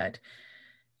that yet.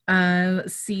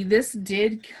 Let's see. This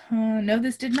did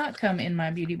not come in my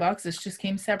beauty box. This just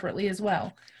came separately as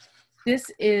well.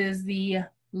 This is the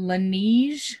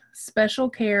Laneige Special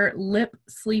Care Lip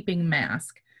Sleeping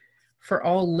Mask for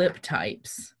all lip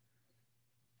types.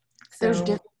 So, there's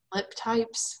different lip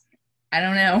types. I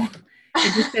don't know.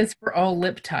 It just says for all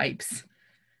lip types.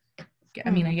 I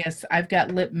mean, I guess I've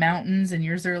got lip mountains and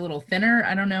yours are a little thinner.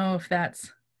 I don't know if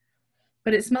that's,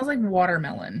 but it smells like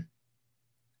watermelon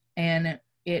and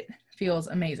it feels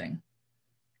amazing.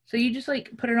 So you just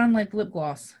like put it on like lip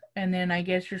gloss and then I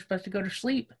guess you're supposed to go to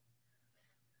sleep.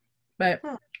 But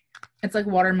it's like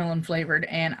watermelon flavored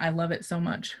and I love it so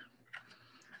much.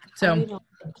 So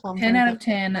 10 out of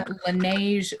 10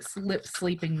 Laneige Lip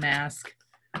Sleeping Mask.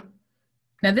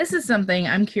 Now, this is something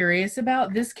I'm curious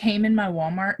about. This came in my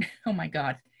Walmart. Oh, my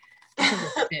God. This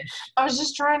is a fish. I was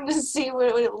just trying to see what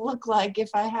it would look like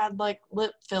if I had, like,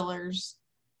 lip fillers.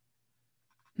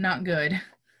 Not good.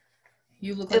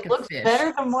 You look like a fish. It looks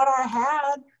better than what I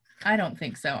had. I don't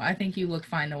think so. I think you look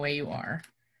fine the way you are.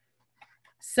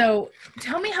 So,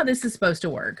 tell me how this is supposed to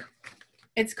work.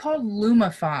 It's called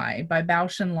Lumify by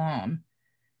Bausch & Lomb.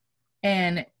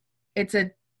 And it's a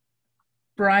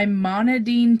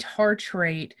brimonidine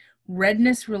tartrate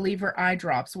redness reliever eye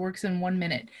drops. Works in 1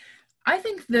 minute. I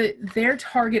think their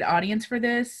target audience for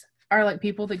this are like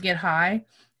people that get high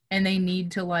and they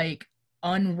need to like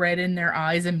unredden their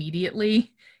eyes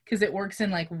immediately because it works in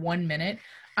like 1 minute.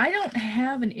 I don't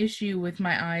have an issue with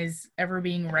my eyes ever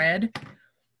being red.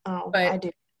 Oh, but I do.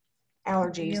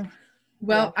 Allergies.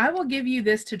 Well, yeah. I will give you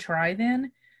this to try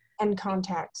then. And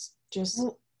contacts. Just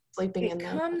sleeping in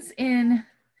them.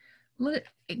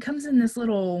 It comes in this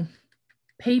little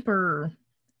paper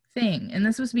thing, and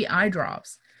this supposed to be eye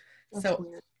drops. That's so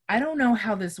weird. I don't know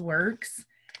how this works.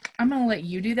 I'm going to let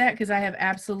you do that because I have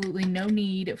absolutely no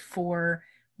need for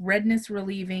redness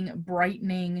relieving,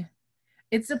 brightening.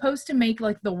 It's supposed to make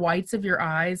like the whites of your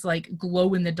eyes like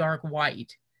glow in the dark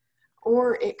white.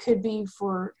 Or it could be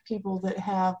for people that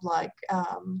have like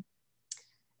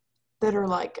that are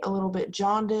like a little bit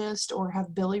jaundiced or have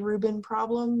bilirubin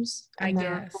problems, and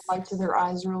the whites of their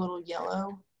eyes are a little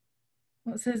yellow.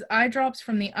 Well, it says eye drops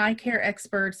from the eye care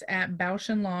experts at Bausch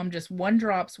 & Lomb. Just 1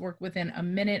 drops work within a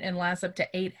minute and lasts up to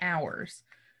 8 hours.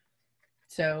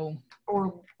 So,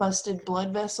 or busted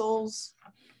blood vessels.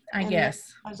 I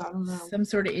guess. I don't know. Some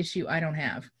sort of issue I don't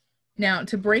have. Now,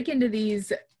 to break into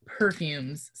these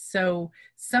perfumes, so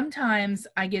sometimes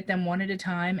I get them one at a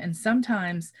time, and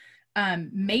sometimes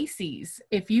Macy's,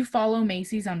 if you follow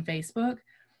Macy's on Facebook,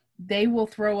 they will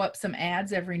throw up some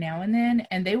ads every now and then,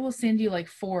 and they will send you like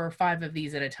 4 or 5 of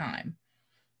these at a time.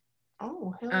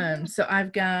 Oh, hell yeah. So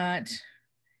I've got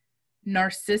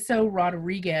Narciso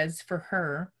Rodriguez for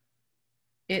her.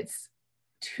 It's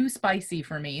too spicy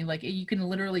for me. Like, you can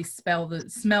literally smell the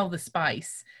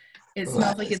spice. It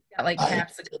smells like it's got like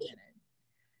capsicum in it.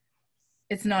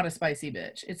 It's not a spicy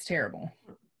bitch. It's terrible.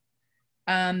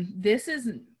 This is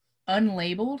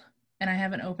unlabeled, and I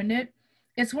haven't opened it.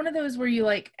 It's one of those where you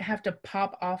like have to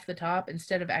pop off the top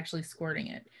instead of actually squirting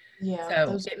it. Yeah.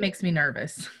 So it makes me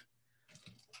nervous.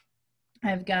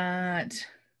 I've got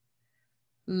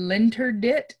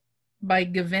Linterdit by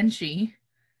Givenchy.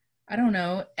 I don't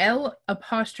know.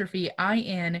 L'Interdit.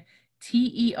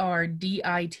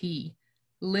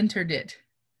 Linterdit.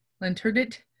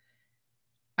 Linterdit?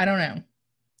 I don't know.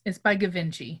 It's by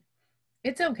Givenchy.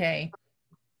 It's okay.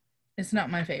 It's not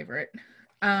my favorite.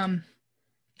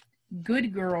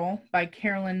 Good Girl by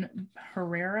Carolyn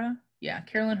Herrera. Yeah,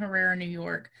 Carolyn Herrera, New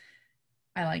York.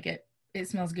 I like it. It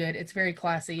smells good. It's very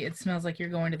classy. It smells like you're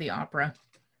going to the opera.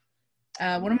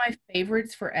 One of my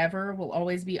favorites forever will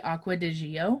always be Acqua di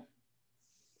Gio.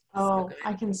 Oh, so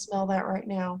I can smell that right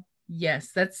now.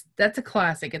 Yes, that's a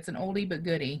classic. It's an oldie but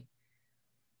goodie.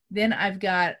 Then I've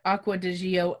got Acqua di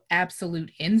Gio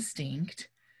Absolute Instinct.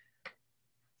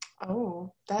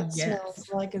 Oh, that smells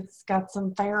like it's got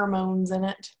some pheromones in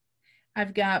it.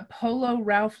 I've got Polo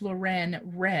Ralph Lauren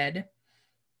Red,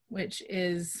 which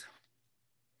is,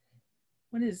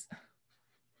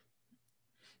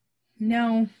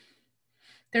 no,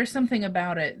 there's something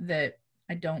about it that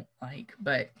I don't like,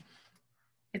 but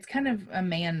it's kind of a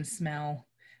man smell.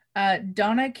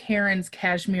 Donna Karen's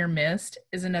Cashmere Mist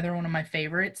is another one of my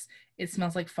favorites. It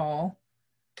smells like fall.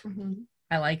 Mm-hmm.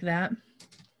 I like that.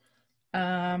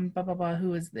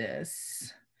 Who is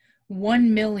this?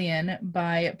 1 Million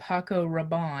by Paco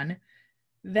Rabanne.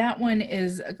 That one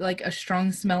is like a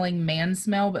strong smelling man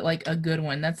smell, but like a good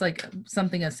one. That's like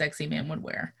something a sexy man would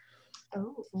wear.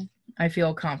 Oh. I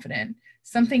feel confident.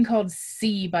 Something called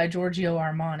C by Giorgio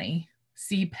Armani.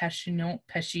 C Passion. I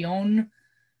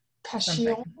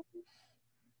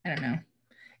don't know.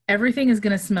 Everything is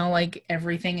going to smell like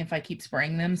everything if I keep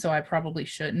spraying them, so I probably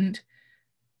shouldn't.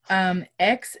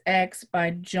 XX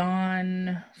by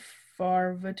John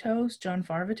Farvatos.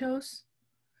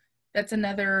 That's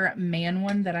another man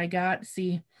one that I got.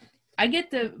 See, I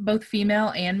get both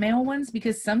female and male ones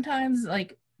because sometimes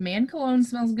like man cologne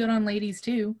smells good on ladies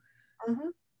too. Mm-hmm.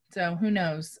 So who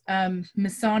knows?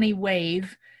 Missoni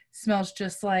Wave smells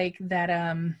just like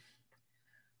that.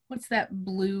 What's that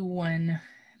blue one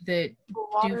that? Cool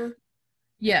water.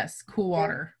 Yes, Cool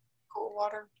Water. Cool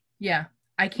water. Yeah.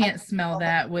 I can't smell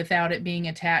that without it being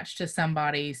attached to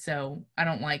somebody, so I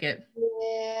don't like it.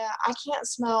 Yeah, I can't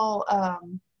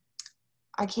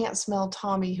smell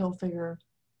Tommy Hilfiger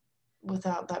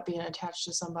without that being attached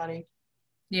to somebody.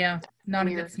 Yeah, not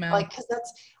a good smell. Like, cause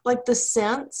that's like the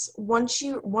scents. Once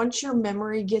your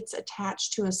memory gets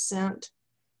attached to a scent,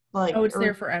 like it's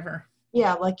there forever.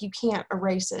 Yeah, like you can't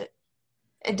erase it.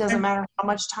 It doesn't matter how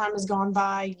much time has gone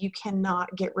by. You cannot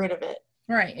get rid of it.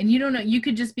 Right. And you don't know, you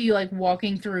could just be like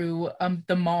walking through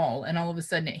the mall and all of a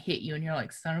sudden it hit you and you're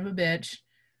like, son of a bitch.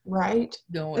 Right.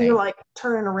 Go away. And you're like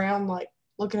turning around, like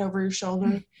looking over your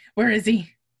shoulder. Where is he?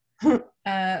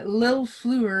 Lil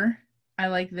Fleur. I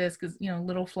like this because,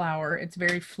 Little Flower. It's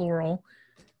very floral.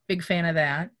 Big fan of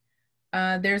that.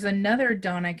 There's another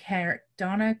Donna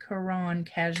Karan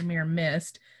Cashmere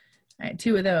Mist. I had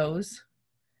 2 of those.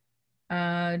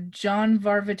 John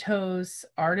Varvatos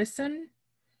Artisan.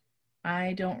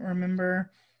 I don't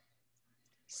remember.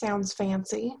 Sounds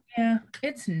fancy. Yeah,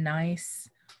 it's nice.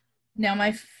 Now,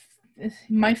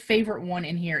 my favorite one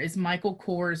in here is Michael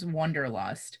Kors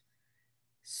Wanderlust.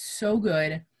 So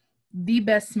good. The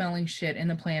best smelling shit in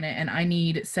the planet, and I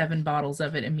need 7 bottles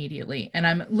of it immediately. And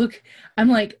I'm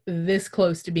like this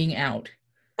close to being out.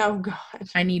 Oh, God.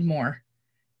 I need more.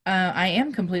 I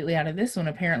am completely out of this one,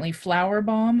 apparently. Flower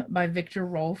Bomb by Victor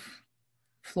Rolf.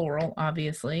 Floral,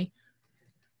 obviously.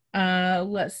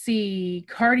 Let's see.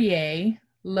 Cartier,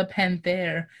 Le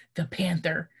Panther. The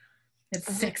Panther.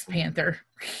 It's Sex Panther.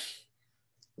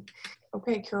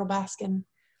 Okay, Carol Baskin.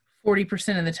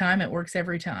 40% of the time, it works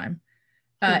every time.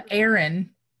 Aerin,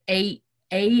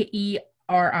 Aerin,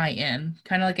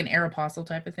 kind of like an Aeropostale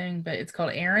type of thing, but it's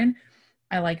called Aerin.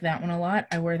 I like that one a lot.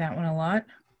 I wear that one a lot.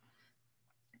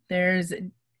 There's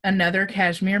another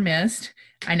Cashmere Mist.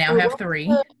 I now have 3.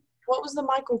 What was the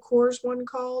Michael Kors one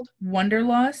called?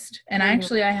 Wanderlust. And I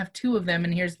have 2 of them,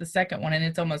 and here's the second one, and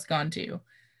it's almost gone too.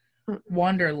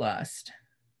 Wanderlust.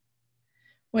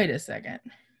 Wait a second.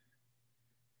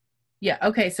 Yeah,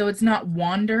 okay, so it's not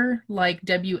wander like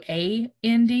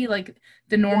W-A-N-D, like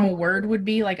the normal word would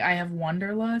be, like I have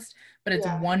wanderlust, but it's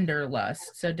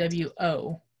Wanderlust, so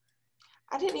W-O.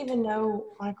 I didn't even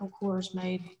know Michael Kors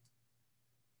made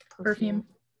perfume.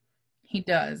 He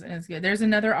does, and it's good. There's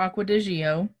another Acqua di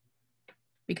Gio,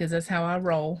 because that's how I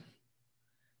roll.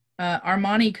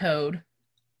 Armani Code.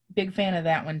 Big fan of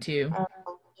that one too.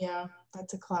 Yeah,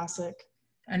 that's a classic.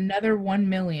 Another 1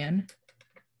 million.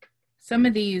 Some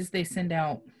of these they send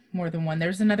out more than one.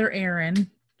 There's another Aerin.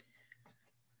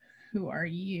 Who are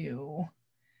you?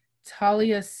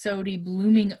 Talia Sodi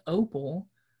Blooming Opal.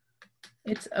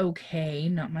 It's okay,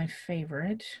 not my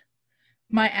favorite.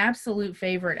 My absolute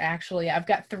favorite, actually, I've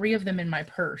got 3 of them in my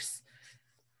purse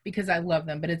because I love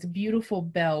them, but it's Beautiful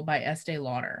Belle by Estee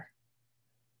Lauder.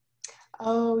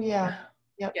 Oh, yeah.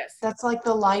 Yep. Yes. That's like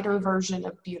the lighter version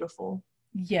of Beautiful.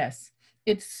 Yes.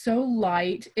 It's so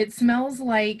light. It smells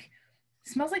like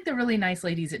the really nice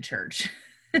ladies at church.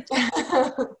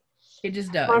 It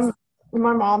just does.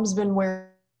 My mom's been wearing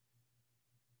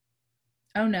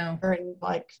Oh, no.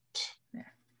 like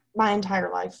my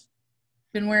entire life.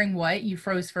 Been wearing what? You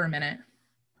froze for a minute.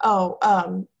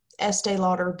 Oh, Estee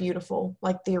Lauder Beautiful,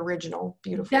 like the original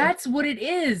Beautiful. That's what it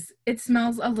is. It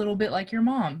smells a little bit like your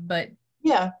mom, but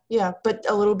yeah, but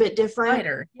a little bit different.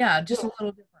 Lighter. Yeah, just a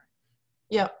little different.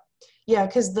 Yep. Yeah,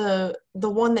 because the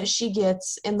one that she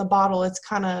gets in the bottle, it's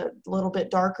kind of a little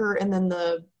bit darker, and then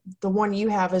the one you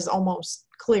have is almost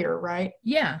clear, right?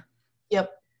 Yeah.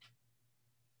 Yep.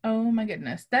 Oh my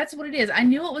goodness. That's what it is. I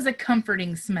knew it was a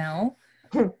comforting smell.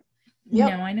 Yep.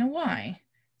 Now I know why.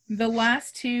 The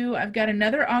last 2, I've got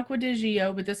another Acqua di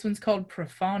Gio, but this one's called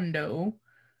Profondo.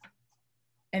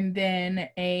 And then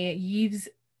a Yves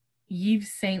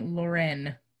Saint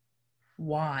Laurent.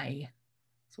 Y.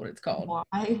 That's what it's called.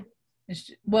 Why?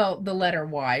 Well, the letter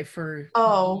Y for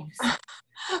Yves.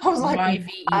 I was like,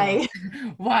 Y-V-E.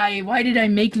 Why did I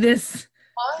make this?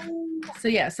 So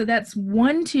yeah, so that's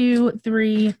 1, 2,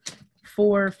 3,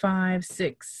 4, 5,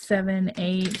 6, 7,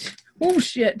 8. Oh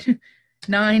shit.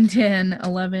 9, 10,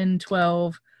 11,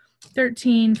 12,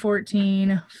 13,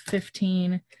 14,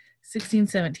 15, 16,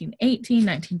 17, 18,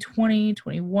 19, 20,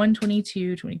 21,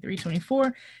 22, 23,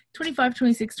 24, 25,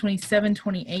 26, 27,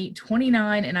 28,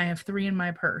 29, and I have 3 in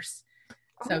my purse.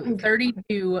 So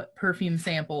 32 perfume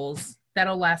samples.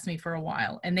 That'll last me for a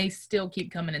while, and they still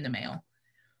keep coming in the mail.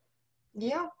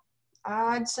 Yeah,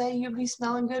 I'd say you'll be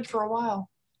smelling good for a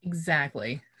while.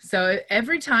 Exactly. So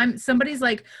every time somebody's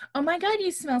like, oh my God,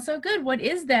 you smell so good. What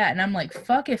is that? And I'm like,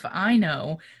 fuck if I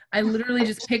know. I literally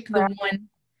just picked the one.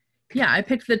 Yeah, I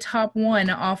picked the top one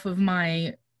off of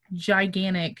my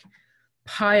gigantic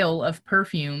pile of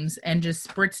perfumes and just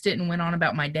spritzed it and went on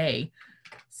about my day.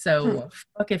 So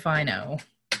fuck if I know.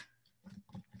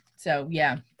 So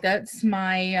yeah, that's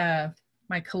my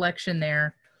my collection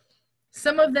there.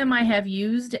 Some of them I have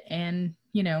used and,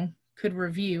 could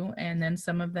review, and then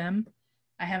some of them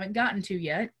I haven't gotten to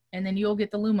yet. And then you'll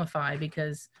get the Lumify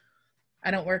because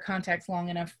I don't wear contacts long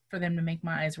enough for them to make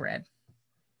my eyes red.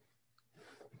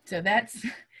 So that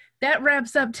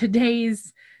wraps up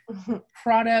today's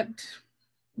product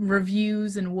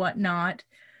reviews and whatnot.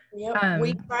 Yep,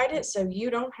 we tried it so you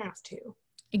don't have to.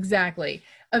 Exactly.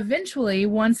 Eventually,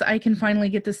 once I can finally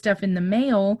get the stuff in the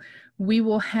mail, we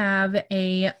will have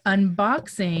a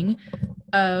unboxing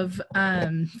of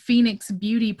Phoenix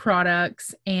Beauty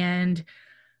products and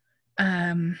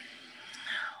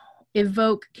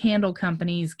Evoke Candle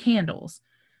Company's candles.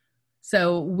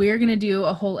 So we're going to do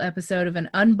a whole episode of an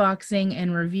unboxing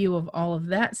and review of all of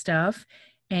that stuff.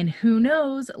 And who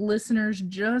knows, listeners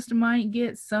just might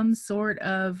get some sort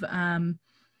of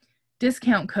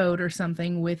discount code or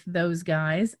something with those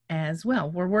guys as well.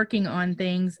 We're working on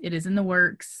things. It is in the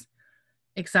works.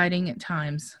 Exciting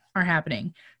times are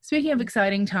happening. Speaking of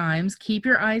exciting times, keep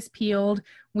your eyes peeled.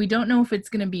 We don't know if it's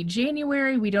going to be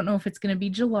January. We don't know if it's going to be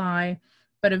July.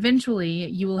 But eventually,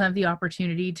 you will have the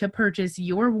opportunity to purchase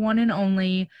your one and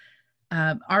only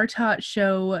RTOT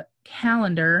show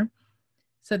calendar.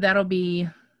 So that'll be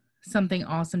something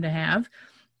awesome to have.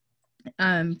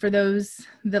 For those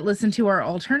that listen to our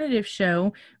alternative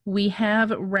show, we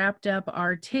have wrapped up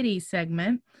our titty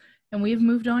segment. And we have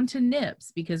moved on to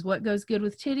nips, because what goes good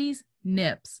with titties?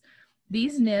 Nips.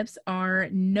 These nips are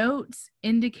notes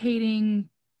indicating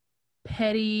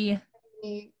petty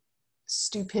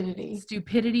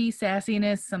stupidity,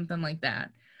 sassiness, something like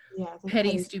that. Yeah,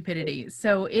 Petty stupidity.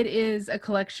 So it is a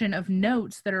collection of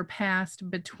notes that are passed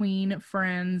between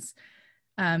friends.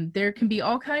 There can be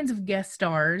all kinds of guest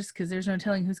stars, because there's no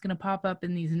telling who's going to pop up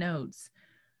in these notes,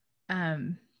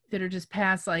 that are just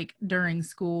passed like during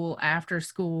school, after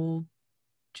school,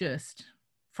 just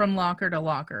from locker to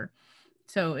locker.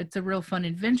 So it's a real fun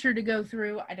adventure to go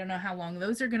through. I don't know how long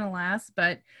those are going to last,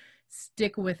 but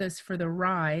stick with us for the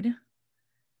ride. And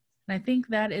I think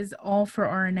that is all for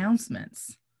our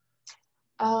announcements.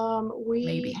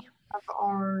 We have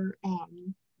our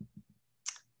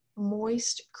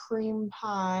moist cream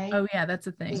pie. Oh yeah, that's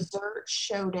a thing. Dessert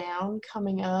showdown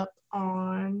coming up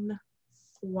on,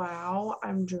 wow,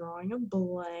 I'm drawing a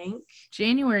blank.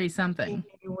 January something.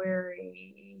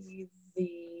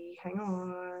 Hang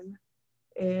on.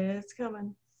 It's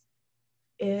coming.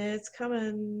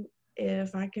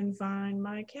 If I can find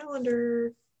my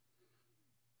calendar.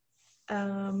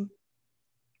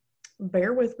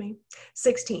 Bear with me.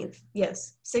 16th.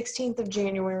 Yes. 16th of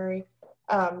January.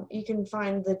 You can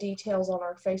find the details on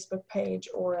our Facebook page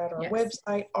or at our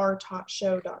website,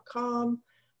 ourtotshow.com.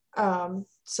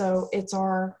 So it's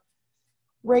our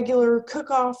regular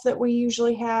cook-off that we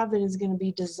usually have. It is going to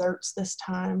be desserts this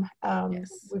time.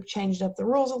 We've changed up the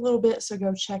rules a little bit, so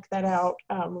go check that out.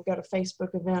 We've got a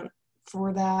Facebook event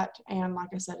for that, and like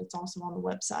I said, it's also on the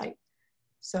website.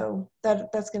 So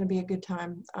that's going to be a good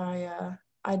time.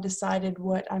 I decided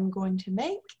what I'm going to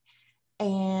make,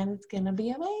 and it's going to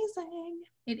be amazing.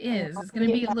 It is. It's going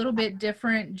to be a little bit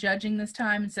different judging this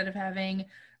time. Instead of having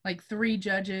like 3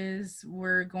 judges,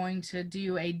 we're going to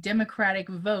do a democratic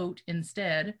vote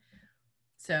instead.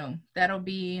 So that'll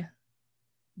be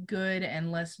good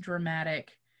and less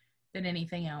dramatic than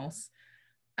anything else.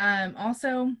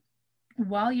 Also,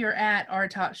 while you're at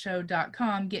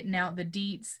ourtotshow.com getting out the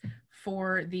deets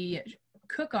for the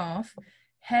cook-off,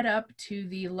 head up to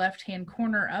the left-hand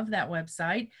corner of that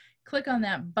website, click on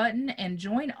that button, and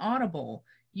join Audible.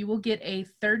 You will get a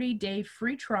 30-day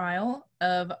free trial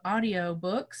of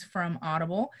audiobooks from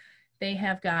Audible. They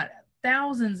have got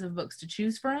thousands of books to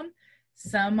choose from.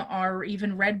 Some are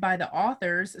even read by the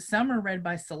authors. Some are read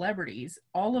by celebrities.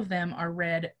 All of them are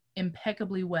read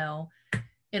impeccably well.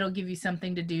 It'll give you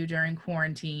something to do during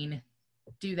quarantine.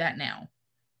 Do that now.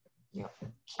 Yep.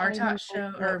 Our Top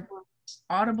Show, or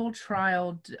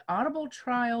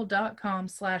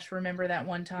audibletrial.com/remember that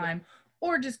one time,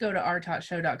 or just go to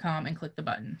ourtotshow.com and click the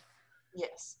button.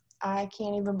 Yes. I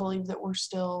can't even believe that we're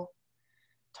still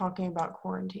talking about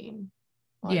quarantine.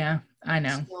 Like, yeah, I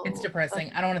know. It's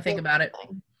depressing. I don't want to think about it.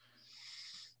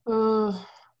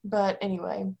 But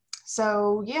anyway,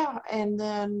 so yeah, and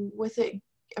then with it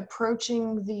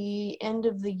approaching the end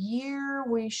of the year,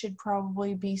 we should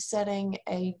probably be setting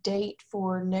a date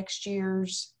for next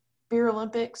year's Beer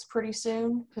Olympics pretty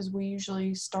soon, because we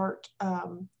usually start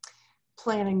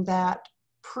planning that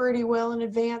pretty well in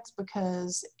advance,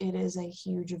 because it is a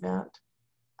huge event.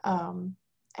 And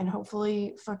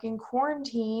hopefully fucking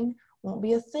quarantine won't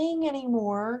be a thing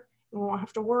anymore. We won't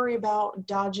have to worry about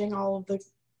dodging all of the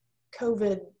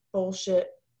COVID bullshit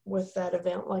with that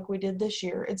event like we did this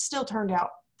year. It still turned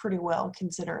out pretty well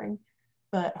considering,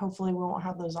 but hopefully we won't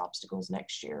have those obstacles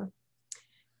next year.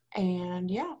 And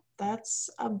yeah,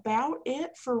 that's about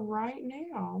it for right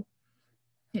now.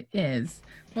 It is.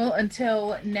 Well,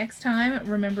 until next time,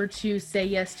 remember to say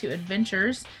yes to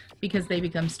adventures, because they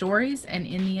become stories, and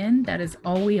in the end, that is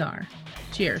all we are.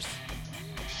 Cheers.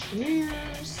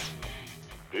 Cheers.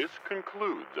 This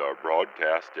concludes our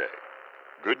broadcast day.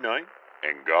 Good night,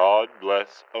 and God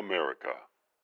bless America.